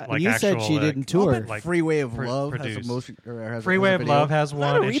Like- great. like you said she actual, didn't I'll tour. bet like, Freeway of pro- Love has a produced. motion. Or has Freeway has a of video. Love has Not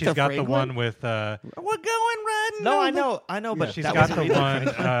one, and Aretha she's got the Franklin. one with. We're going right No, now. I know, but She's that got wasn't the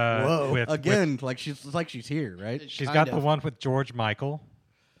Aretha one Whoa! with Again, like she's here, right? she's Kind got of. the one with George Michael.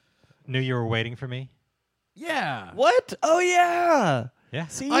 Knew you were waiting for me. Yeah. What? Oh yeah. Yeah.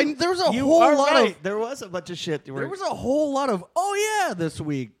 See, There was a you whole are lot right. of There was a bunch of shit. there was a whole lot of this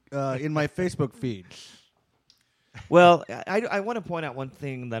week in my Facebook feed. Well, I want to point out one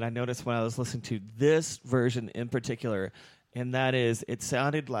thing that I noticed when I was listening to this version in particular, and that is it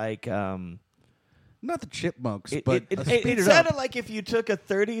sounded like Not the Chipmunks, it, but it, speed it it sounded up. like if you took a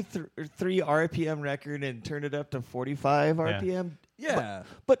 33 RPM record and turned it up to 45 RPM. Yeah.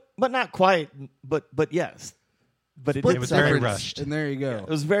 But not quite. But yes. But Split it was did very sound- difference, rushed. and there you go. It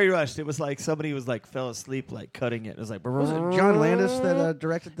was very rushed. It was like somebody was like fell asleep like cutting it. It was like Was it John Landis that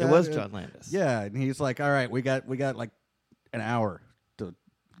directed that? It was John Landis. Yeah, and he's like, "All right, we got like an hour to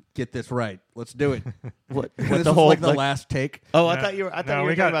get this right. Let's do it." What And the this was whole like the like- last take. Oh, I No, thought you were. I thought no, you were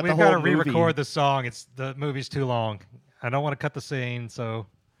we talking got about we've the got whole to re-record movie. the song. The movie's too long. I don't want to cut the scene, so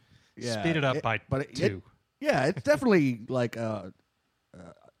Yeah, speed it up by but 2. Yeah, it's definitely like a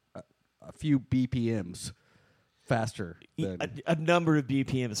few BPMs faster. Than, A number of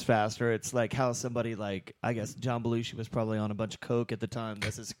BPMs faster. It's like how somebody like I guess John Belushi was probably on a bunch of coke at the time.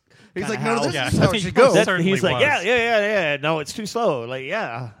 This is he's kinda like, how, "No, this Yeah. is how it He should go." was- certainly he's like, was. yeah. No, it's too slow. Like,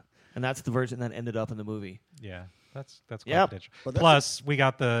 yeah, and that's the version that ended up in the movie. Yeah, that's quite Yep. potential. But that's Plus, we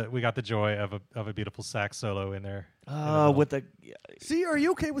got the joy of a beautiful sax solo in there. in the middle. With the See, are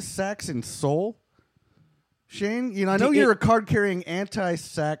you okay with sax and soul, Shane? You know, I Do know it- you're a card-carrying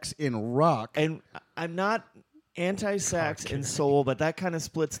anti-sax in rock. and I'm not anti-sax and soul, but that kind of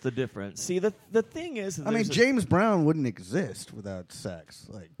splits the difference. See, the thing is, I mean, there's a- James Brown wouldn't exist without sax.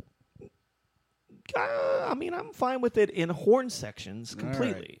 Like, I mean, I'm fine with it in horn sections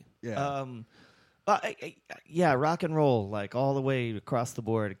completely. Yeah. Yeah, rock and roll, like all the way across the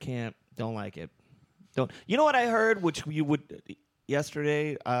board. Don't like it. Don't. You know what I heard, which you would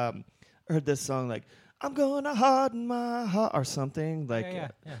yesterday? I heard this song like "I'm gonna harden my heart" or something like.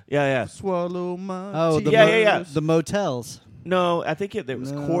 Yeah. swallow my Oh, tears. Yeah. The motels. No, I think it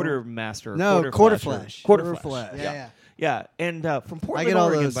was No. Quartermaster. No, Quarter Flash. Quarter Quarter Flash. Flash. Yeah, and from Portland, get all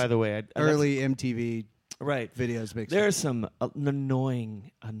Oregon, those by the way. Early MTV right. videos mixed. There's some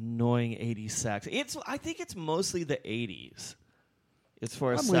annoying 80s sax. I think it's mostly the 80s. As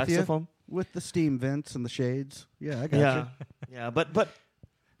far as I'm with you. saxophone. With the steam vents and the shades. Yeah, I got Yeah. you. Yeah,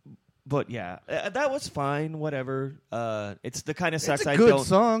 but yeah, that was fine. Whatever. It's the kind of sax It's a I good don't.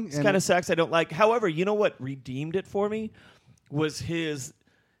 song. It's the kind of sax I don't like. However, you know what redeemed it for me was his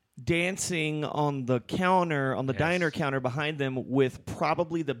dancing on the counter, on the Yes. diner counter behind them with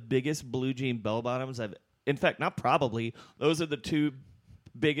probably the biggest blue jean bell bottoms I've. In fact, not probably. Those are the two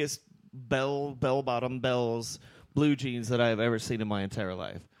biggest bell bottom bells blue jeans that I've ever seen in my entire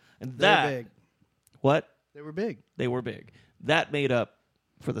life. And They're that big. what They were big. they were big. That made up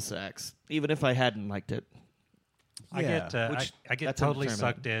for the sax, even if I hadn't liked it. I Yeah. get Which- I get that's totally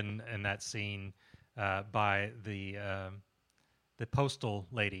undetermined. sucked in that scene by the postal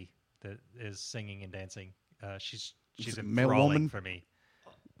lady that is singing and dancing. She's it a enthralling male woman? for me.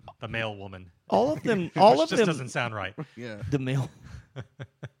 The male woman, All of them, which just them, doesn't sound right. Yeah. the male.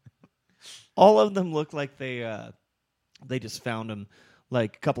 All of them look like they just found him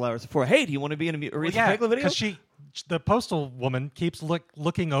like a couple hours before. Hey, do you want to be in a Aretha Franklin video? because the postal woman keeps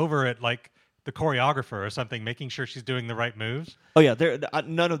looking over at like the choreographer or something, making sure she's doing the right moves. Oh yeah,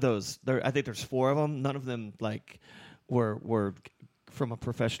 none of those. I think there's 4 of them. None of them like were from a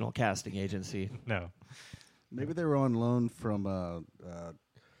professional casting agency. No, Maybe they were on loan from.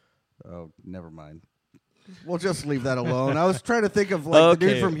 Oh, never mind. We'll just leave that alone. I was trying to think of like the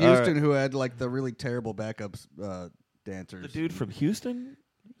Okay, dude from all Houston right. who had like the really terrible backups dancers. The dude from Houston.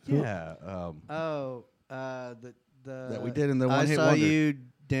 Yeah. Oh, the That we did in the I One Hit Saw Wonder. You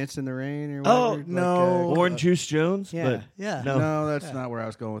Dance in the Rain or Oh, whatever. no. Orange Juice Jones. Yeah, but yeah. No. No, that's not where I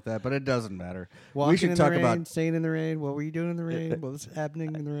was going with that, but it doesn't matter. Walking we should in talk the rain, about. staying in the rain. What were you doing in the rain? What was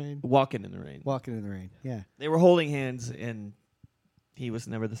happening in the rain? Walking in the Rain. Walking in the rain. Yeah, They were holding hands, and he was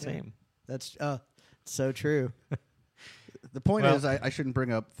never the same. that's so true. The point Well- is, I shouldn't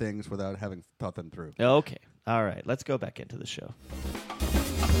bring up things without having thought them through. Okay. All right. Let's go back into the show.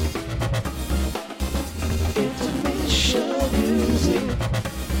 It's Destination music.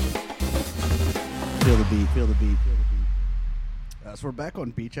 Feel the beat. Feel the beat. So we're back on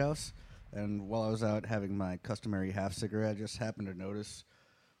Beach House, and while I was out having my customary half cigarette, I just happened to notice.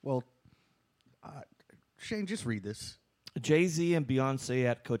 Well, Shane, just read this. Jay-Z and Beyonce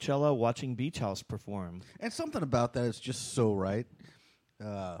at Coachella watching Beach House perform. And something about that is just so right.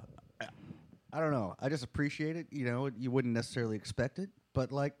 I don't know. I just appreciate it. You know, you wouldn't necessarily expect it,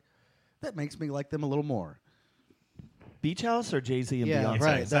 but like that makes me like them a little more. Beach House or Jay-Z and Yeah, Beyonce?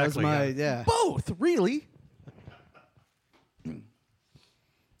 right. That was Exactly, my yeah. Both, really.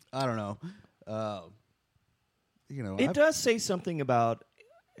 I don't know. It does say something about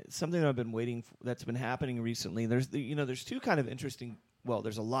something that I've been waiting for, that's been happening recently. There's two kind of interesting. Well,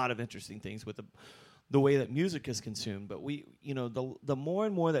 there's a lot of interesting things with the way that music is consumed. But the more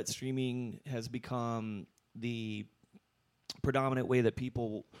and more that streaming has become the predominant way that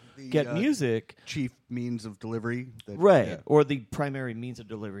people get music, chief means of delivery, right, yeah. or the primary means of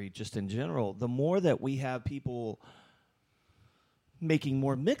delivery, just in general. The more that we have people making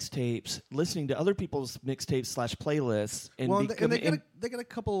more mixtapes, listening to other people's mixtapes / playlists, and they get a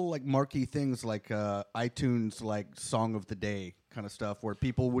couple like marquee things like iTunes like Song of the Day kind of stuff where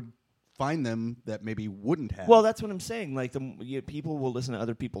people would find them that maybe wouldn't have. Well, that's what I'm saying. Like people will listen to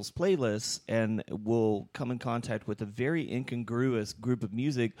other people's playlists and will come in contact with a very incongruous group of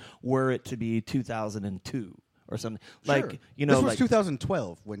music were it to be 2002 or something. Sure. Like this was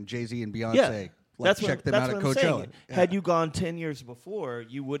 2012 when Jay-Z and Beyonce. Yeah. Check them out at Coachella. Saying. Yeah. Had you gone 10 years before,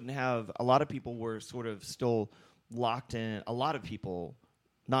 you wouldn't have. A lot of people were sort of still locked in. A lot of people,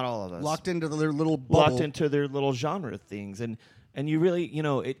 not all of us, locked into their little bubble. Locked into their little genre things, and you really,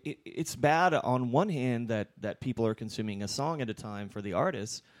 it's bad on one hand that people are consuming a song at a time for the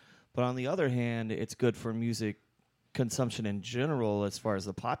artist, but on the other hand, it's good for music consumption in general as far as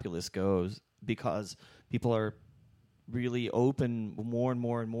the populace goes because people are really open, more and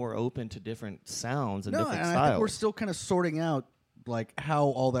more open to different sounds and different styles. I think we're still kind of sorting out like how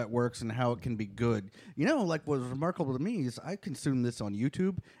all that works and how it can be good. Like what was remarkable to me is I consumed this on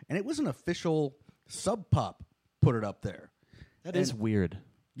YouTube, and it was an official Sub Pop put it up there. That is weird.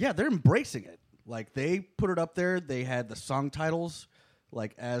 Yeah, they're embracing it. Like they put it up there. They had the song titles.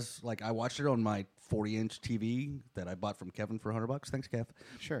 I watched it on my 40-inch TV that I bought from Kevin for $100. Thanks, Kev.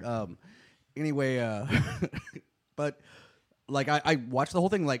 Sure. Anyway. But I watched the whole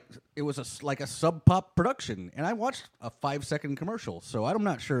thing like it was a Sub Pop production, and I watched a 5-second commercial. So I'm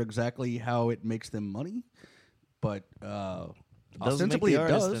not sure exactly how it makes them money, but ostensibly doesn't make the it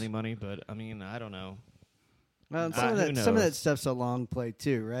artist does. any money. But I mean, I don't know. Well, Who some of that knows? stuff's a long play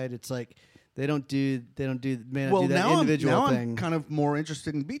too, right? It's like they don't do may not do that now individual thing. I'm kind of more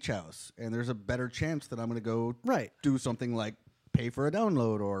interested in Beach House, and there's a better chance that I'm going to go do something like pay for a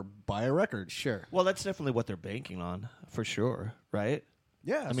download or buy a record. Sure. Well, that's definitely what they're banking on for sure, right?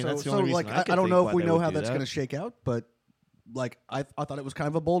 Yeah, I mean, so, that's the so only like reason I could don't think know why if we they know would how do that's that. going to shake out, but like I thought it was kind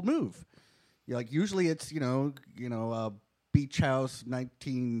of a bold move. Like usually it's Beach House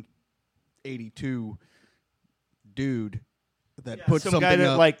 1982 dude that put some something guy that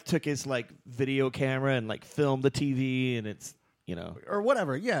up. like took his like video camera and like filmed the TV, and it's or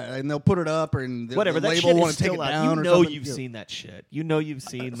whatever, yeah, and they'll put it up, and the whatever. That label shit want is to take still it out. down. You or know something. you've seen that shit. You know you've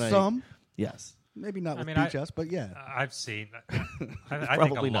seen like, some, yes. maybe not with mean, Beach House, but yeah. I've seen. I think a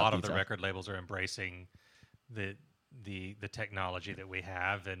Probably not lot of the pizza. record labels are embracing the technology that we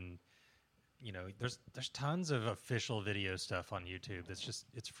have, and there's tons of official video stuff on YouTube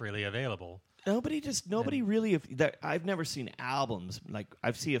it's freely available. Nobody really. I've never seen albums. Like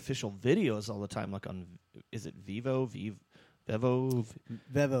I see official videos all the time. Like on, is it Vevo?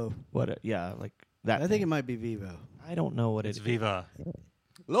 What? Yeah, like that. I think it might be Vivo. I don't know what It's it is. Viva.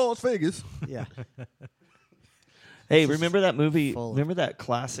 Las Vegas. Yeah. Hey, remember that movie? full of Remember that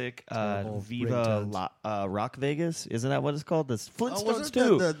classic terrible Viva ringtones. Rock Vegas? Isn't that what it's called? The Flintstones was it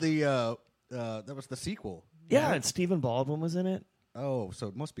too. that was the sequel. Yeah, and Stephen Baldwin was in it. Oh, so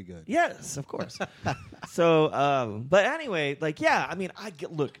it must be good. Yes, of course. So, but anyway, like, yeah, I mean,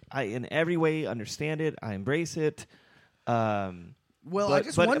 I in every way understand it. I embrace it. Well, But- I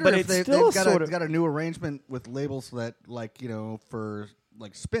just but- wonder but if it's they've still got sort of- got a new arrangement with labels that, like, for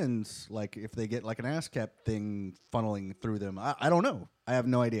like spins, like if they get like an ASCAP thing funneling through them. I don't know. I have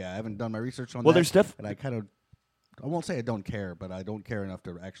no idea. I haven't done my research on Well, that. there's and I won't say I don't care, but I don't care enough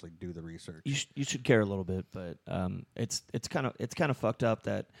to actually do the research. You should care a little bit, but it's kind of fucked up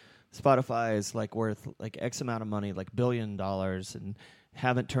that Spotify is like worth like X amount of money, like $1 billion, and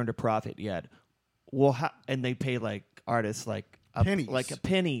haven't turned a profit yet. Well, and they pay like artists like Pennies. like a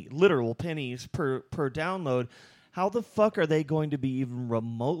penny, literal pennies per download. how the fuck are they going to be even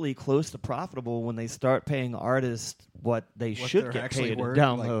remotely close to profitable when they start paying artists what they What should they're get actually paid to worth,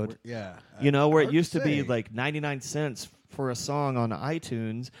 download? like, yeah. You know, where it Hard used to to be say. like 99 cents for a song on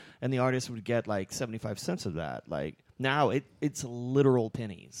iTunes, and the artist would get like 75 cents of that. Like now, it's literal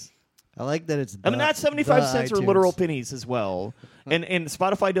pennies. I like that it's. I mean, not 75 cents are iTunes. literal pennies as well. and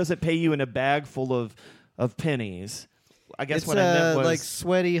Spotify doesn't pay you in a bag full of pennies. I guess It's what I meant was like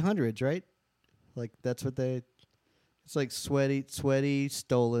sweaty hundreds, right? Like that's what they. It's like sweaty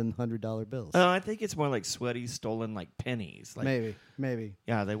stolen $100 bills. I think it's more like sweaty stolen like pennies. Like, maybe.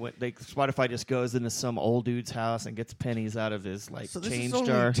 yeah, Spotify just goes into some old dude's house and gets pennies out of his like So this change is only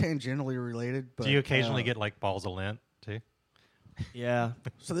jar. tangentially related. But, Do you occasionally get like balls of lint too? Yeah.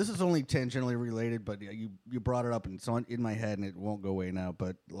 So this is only tangentially related, but you brought it up and it's in my head and it won't go away now.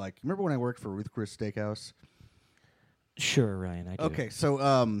 But like, remember when I worked for Ruth Chris Steakhouse? Sure, Ryan. I do. Okay,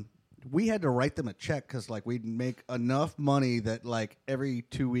 so we had to write them a check because like we'd make enough money that like every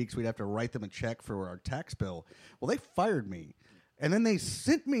 2 weeks we'd have to write them a check for our tax bill. Well, they fired me, and then they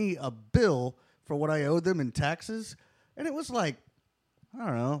sent me a bill for what I owed them in taxes, and it was like I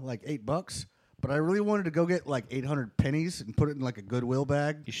don't know, like $8. But I really wanted to go get like 800 pennies and put it in like a Goodwill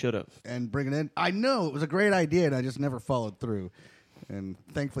bag You should have. and bring it in. I know it was a great idea, and I just never followed through. And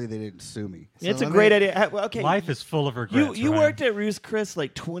thankfully, they didn't sue me. It's So, a I great mean, idea. Well, okay. Life is full of regrets. You Ryan. worked at Ruth's Chris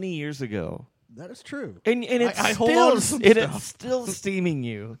like 20 years ago. That is true. And it's I still, hold on to some it's stuff. still steaming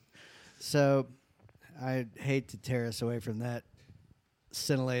you. So, I hate to tear us away from that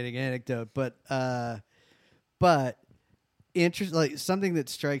scintillating anecdote, but like something that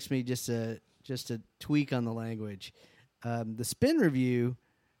strikes me just a tweak on the language. The spin review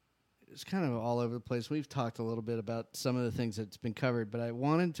is kind of all over the place. We've talked a little bit about some of the things that's been covered, but I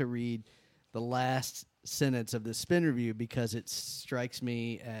wanted to read the last sentence of the spin review because it strikes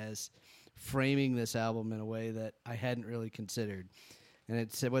me as framing this album in a way that I hadn't really considered. And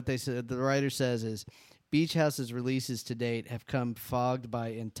it said what they said. The writer says is, Beach House's releases to date have come fogged by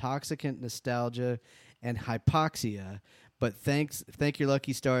intoxicant nostalgia and hypoxia, but Thank Your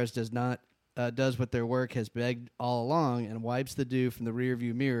Lucky Stars does what their work has begged all along and wipes the dew from the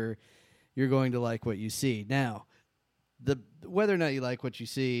rearview mirror. You're going to like what you see. Now, whether or not you like what you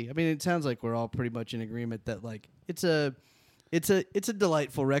see, I mean, it sounds like we're all pretty much in agreement that like it's a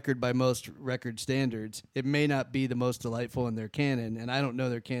delightful record by most record standards. It may not be the most delightful in their canon, and I don't know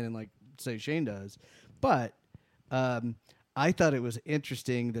their canon like say Shane does, but I thought it was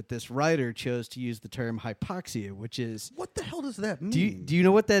interesting that this writer chose to use the term hypoxia, which is What the hell does that mean? do you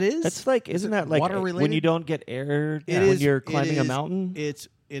know what that is? That's like, isn't that like water when related? you don't get air It when is- you're it climbing a is- mountain? It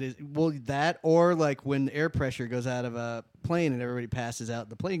is well that or like when air pressure goes out of a plane and everybody passes out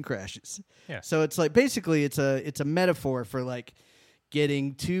and the plane crashes. Yeah. So it's like basically it's a metaphor for like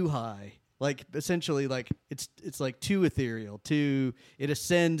getting too high. Like essentially like it's like too ethereal, it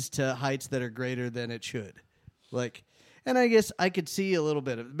ascends to heights that are greater than it should. Like, and I guess I could see a little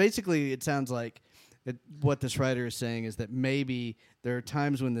bit of basically it sounds like what this writer is saying is that maybe there are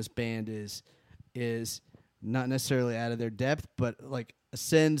times when this band is not necessarily out of their depth, but like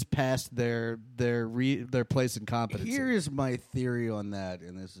ascends past their place in competency. Here is my theory on that,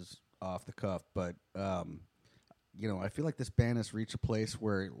 and this is off the cuff, but I feel like this band has reached a place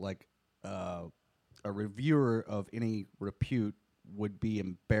where like a reviewer of any repute would be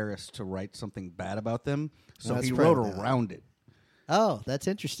embarrassed to write something bad about them, so That's he fair wrote enough. around it. Oh, that's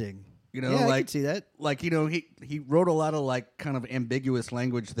interesting. You know, Yeah, I like can see that. Like he wrote a lot of like kind of ambiguous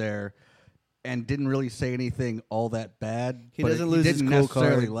language there, and didn't really say anything all that bad. He but doesn't lose his didn't cool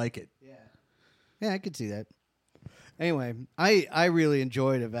necessarily card. like it. Yeah, I could see that. Anyway, I really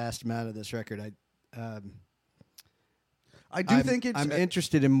enjoyed a vast amount of this record. I do think it's. I'm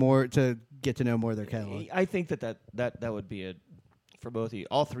interested in more to get to know more of their catalog. I think that would be for both of you,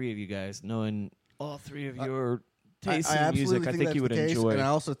 all three of you guys, knowing all three of your tastes I in absolutely music. I think think that's you would the case, enjoy. and I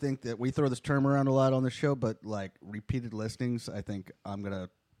also think that we throw this term around a lot on the show, but like repeated listings, I think I'm gonna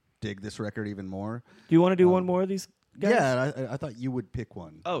dig this record even more. Do you want to do one more of these guys? Yeah, I thought you would pick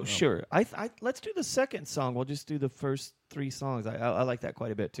one. Oh, sure. Let's do the second song. We'll just do the first three songs. I like that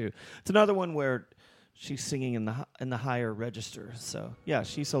quite a bit too. It's another one where she's singing in the higher register. So yeah,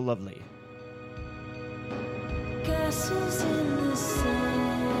 She's So Lovely. Castles in the sand,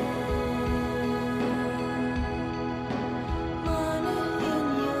 money in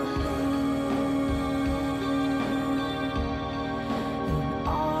your hand, and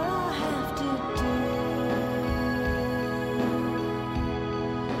all I have to do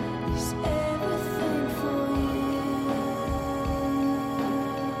is everything for you.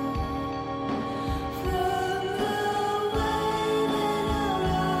 From the way that our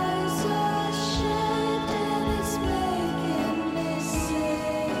eyes are shaped and it's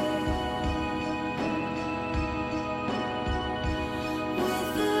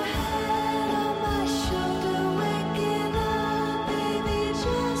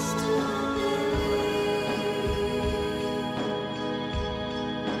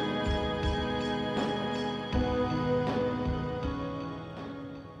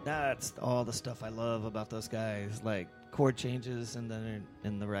That's all the stuff I love about those guys. Like chord changes and then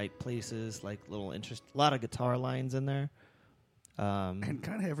in the right places, like a lot of guitar lines in there. And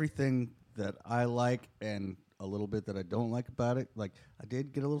kind of everything that I like and a little bit that I don't like about it. Like, I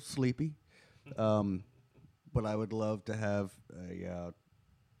did get a little sleepy, but I would love to have a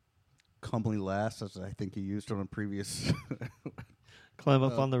comely lass, as I think he used on a previous... Climb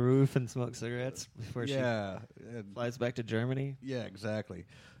up on the roof and smoke cigarettes before she and- flies back to Germany. Yeah, exactly.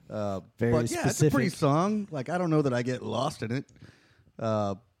 Very but yeah, it's a specific. pretty song. Like, I don't know that I get lost in it,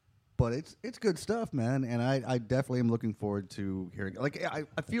 but it's good stuff, man. And I definitely am looking forward to hearing. Like, I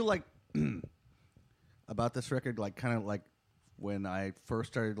feel like about this record, like kind of like when I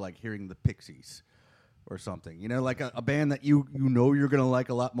first started like hearing the Pixies or something. You know, like a band that you know you're gonna like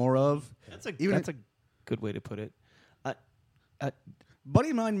a lot more of. That's a good way to put it.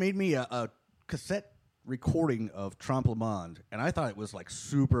 Buddy of mine made me a cassette recording of Trompe Le Monde, and I thought it was like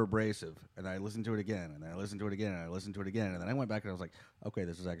super abrasive. And I listened to it again, and I listened to it again, and I listened to it again, and then I went back and I was like, okay,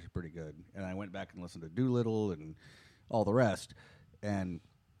 this is actually pretty good. And I went back and listened to Doolittle and all the rest, and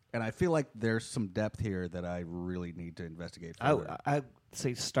I feel like there's some depth here that I really need to investigate further. I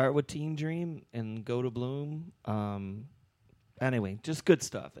say start with Teen Dream and go to Bloom. Anyway, just good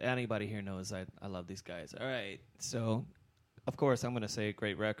stuff. Anybody here knows I love these guys. All right, so of course I'm going to say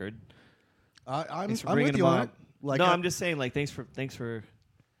great record. I'm Thanks for with bringing you them on up. it. Like, No, I'm just saying, like, thanks for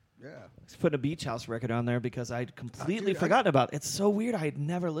yeah. putting a Beach House record on there because I'd completely Dude, forgotten about it. It's so weird. I had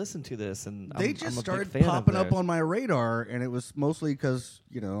never listened to this, and They I'm just a started big fan popping of up theirs. on my radar, and it was mostly because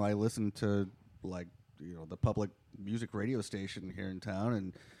I listened to like the public music radio station here in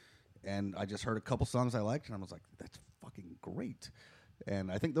town, and I just heard a couple songs I liked, and I was like, that's fucking great.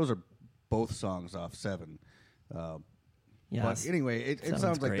 And I think those are both songs off 7. Yes. But anyway, it Sounds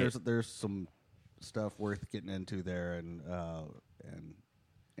sounds like great. there's some stuff worth getting into there, and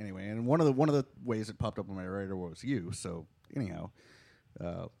anyway, and one of the ways it popped up on my radar was you. So anyhow,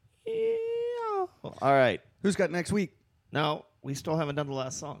 Yeah. All right. who's got next week? Now we still haven't done the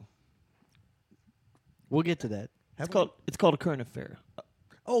last song. We'll get to that. It's called A Current Affair.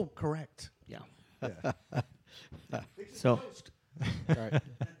 Oh, correct. Yeah. Yeah. So All right.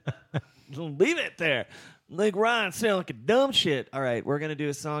 leave it there. Like Ron sound like a dumb shit. All right, we're gonna do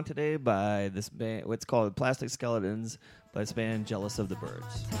a song today by this band. What's called Plastic Skeletons by this band Jealous of the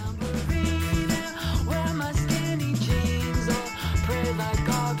Birds. Wear my skinny jeans or pray like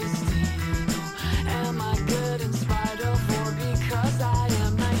Augustine. Am I good in spite of or because I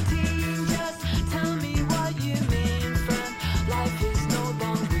am 19? Just tell me what you mean, friend. Life is no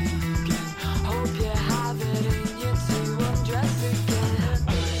long weekend. Hope you have it in you to undress again.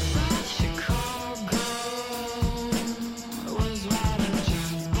 Such a cold girl. Was writing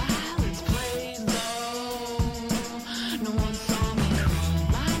John's ballads played low. No one saw me crawl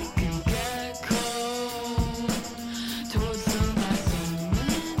like a gecko towards sunlight. So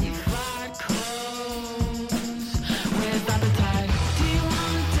many fire clothes with appetite. Do you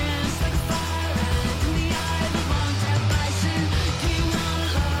want to dance like a fire ant in the eye of the long-tailed bison? Do you want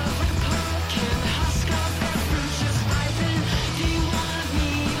to love like a pumpkin, the husk of that fruit just ripened? Do you want me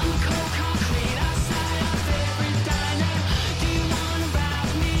on the cold concrete outside of every diner? Do you want to wrap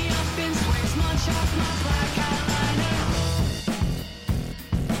me up in swings, munch off my black eyeliner?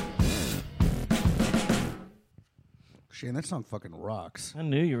 Shane, that song fucking rocks. I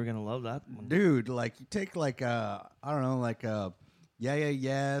knew you were gonna love that one. Dude, like you take like I don't know, like Yeah Yeah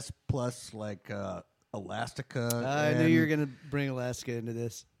Yes plus like Elastica. I knew you were going to bring Alaska into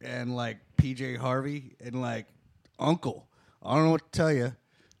this. and like PJ Harvey and like Uncle. I don't know what to tell you.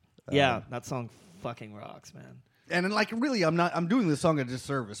 Yeah, that song fucking rocks, man. And then, like really, I'm doing this song a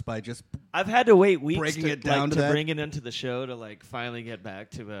disservice by just I've had to wait weeks Breaking to, it down like, to to that. bring it into the show to like finally get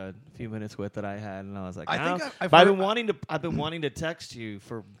back to a few minutes with that I had, and I was like, I think "Nah." I've But heard- I've been wanting to text you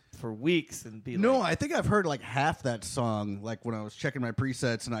for weeks and be No, like, I think I've heard like half that song, like when I was checking my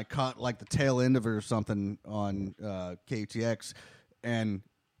presets, and I caught like the tail end of it or something on KTX, and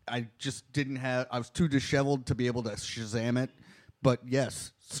I just didn't have. I was too disheveled to be able to Shazam it. But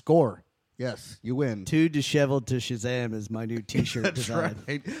yes, score. Yes, you win. Too disheveled to Shazam is my new T-shirt That's design.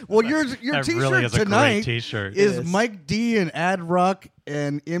 right. Well, your That T-shirt really is a great tonight T-shirt. is Yes. Mike D and Ad Rock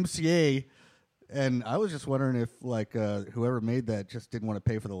and MCA. And I was just wondering if, like, whoever made that just didn't want to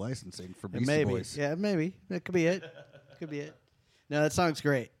pay for the licensing for Beastie Maybe. Boys. Yeah, maybe. That could be it. Could be it. No, that song's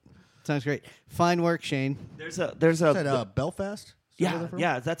great. Sounds great. Fine work, Shane. there's a Is that Belfast? Is that where yeah they're from?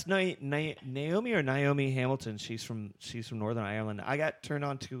 yeah that's Naomi Hamilton. She's from Northern Ireland. I got turned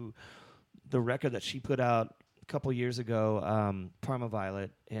on to the record that she put out a couple years ago, Parma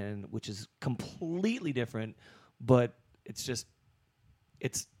Violet, and which is completely different, but it's just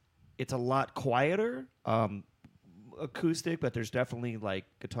it's a lot quieter, acoustic, but there's definitely like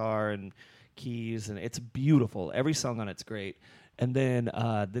guitar and keys, and it's beautiful. Every song on it's great. And then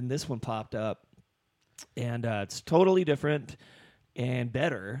this one popped up, and it's totally different and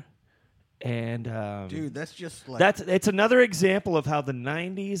better. And Dude, that's just like it's another example of how the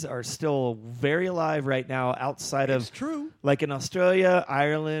 90s are still very alive right now outside it's of true. like in Australia,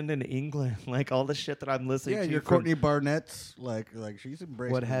 Ireland, and England. Like all the shit that I'm listening Yeah, to. your from- Courtney Barnett's like she's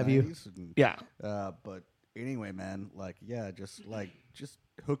embraced What the have you? 90s and, Yeah. but anyway, man, like just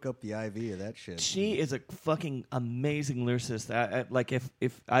hook up the IV of that shit. She is a fucking amazing lyricist. Like if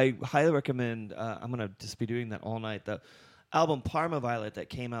I highly recommend, I'm gonna just be doing that all night. The album Parma Violet that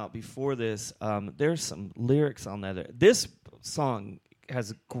came out before this, there's some lyrics on there. This song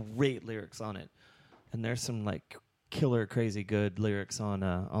has great lyrics on it, and there's some like killer crazy good lyrics on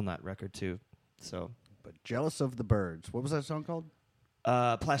that record too. So, But Jealous of the Birds. What was that song called?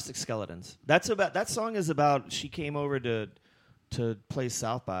 Plastic Skeletons. That song is about she came over to play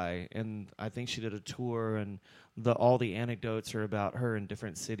South by, and I think she did a tour, and all the anecdotes are about her in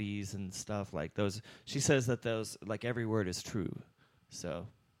different cities and stuff like those. She says that those like every word is true. So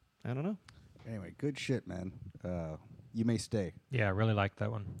I don't know. Anyway, good shit, man. You may stay. Yeah, I really like that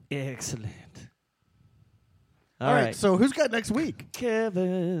one. Excellent. All right. So who's got next week?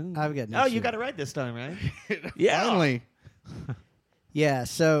 Kevin. I've got Oh, next you week. got it right this time, right? Yeah. Finally. Yeah,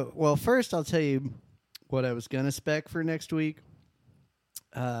 so, well, first I'll tell you what I was going to spec for next week.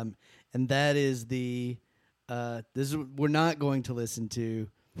 And that is we're not going to listen to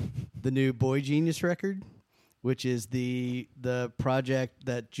the new Boy Genius record, which is the project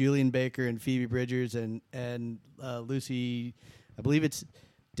that Julian Baker and Phoebe Bridgers and Lucy, I believe it's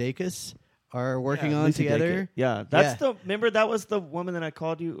Dacus, are working on Lucy together. Dacus. Yeah, that's Yeah. remember that was the woman that I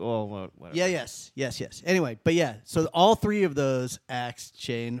called you? Oh, whatever. Yeah, yes. Anyway, but yeah, so all three of those acts,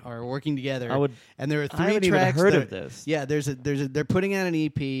 Shane, are working together. And there are I three haven't even tracks. heard that- of this. Yeah, they're putting out an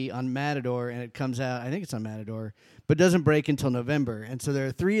EP on Matador, and it comes out. I think it's on Matador, but doesn't break until November. And so there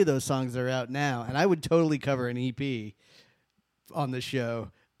are three of those songs that are out now, and I would totally cover an EP on the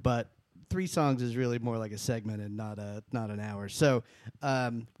show, but 3 songs is really more like a segment and not an hour. So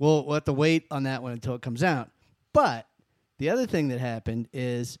we'll have to wait on that one until it comes out. But the other thing that happened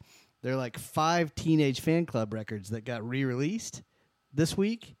is there are like 5 Teenage Fan Club records that got re-released this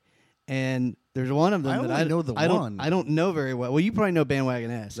week, and there's one of them I that only know the one. I don't know very well. Well, you probably know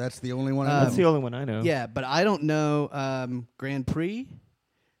Bandwagon S. That's the only one I know. That's the only one I know. Yeah, but I don't know Grand Prix.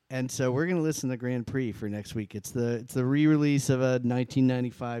 And so we're going to listen to Grand Prix for next week. It's the re-release of a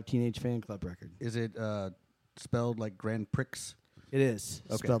 1995 Teenage Fan Club record. Is it spelled like Grand Prix? It is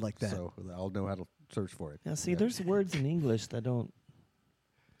Okay, spelled like that. So I'll know how to search for it. Now, see, there's words in English that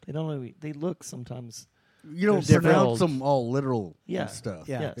they look sometimes. You don't They're pronounce different. them all literal Yeah. and stuff.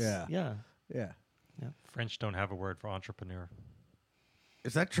 Yeah. Yes. Yeah. Yeah. Yeah. French don't have a word for entrepreneur.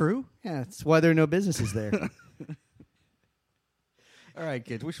 Is that true? Yeah, that's why there are no businesses there. All right,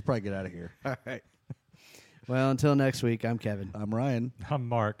 kids. We should probably get out of here. All right. Well, until next week, I'm Kevin. I'm Ryan. I'm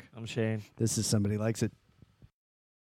Mark. I'm Shane. This is Somebody Likes It.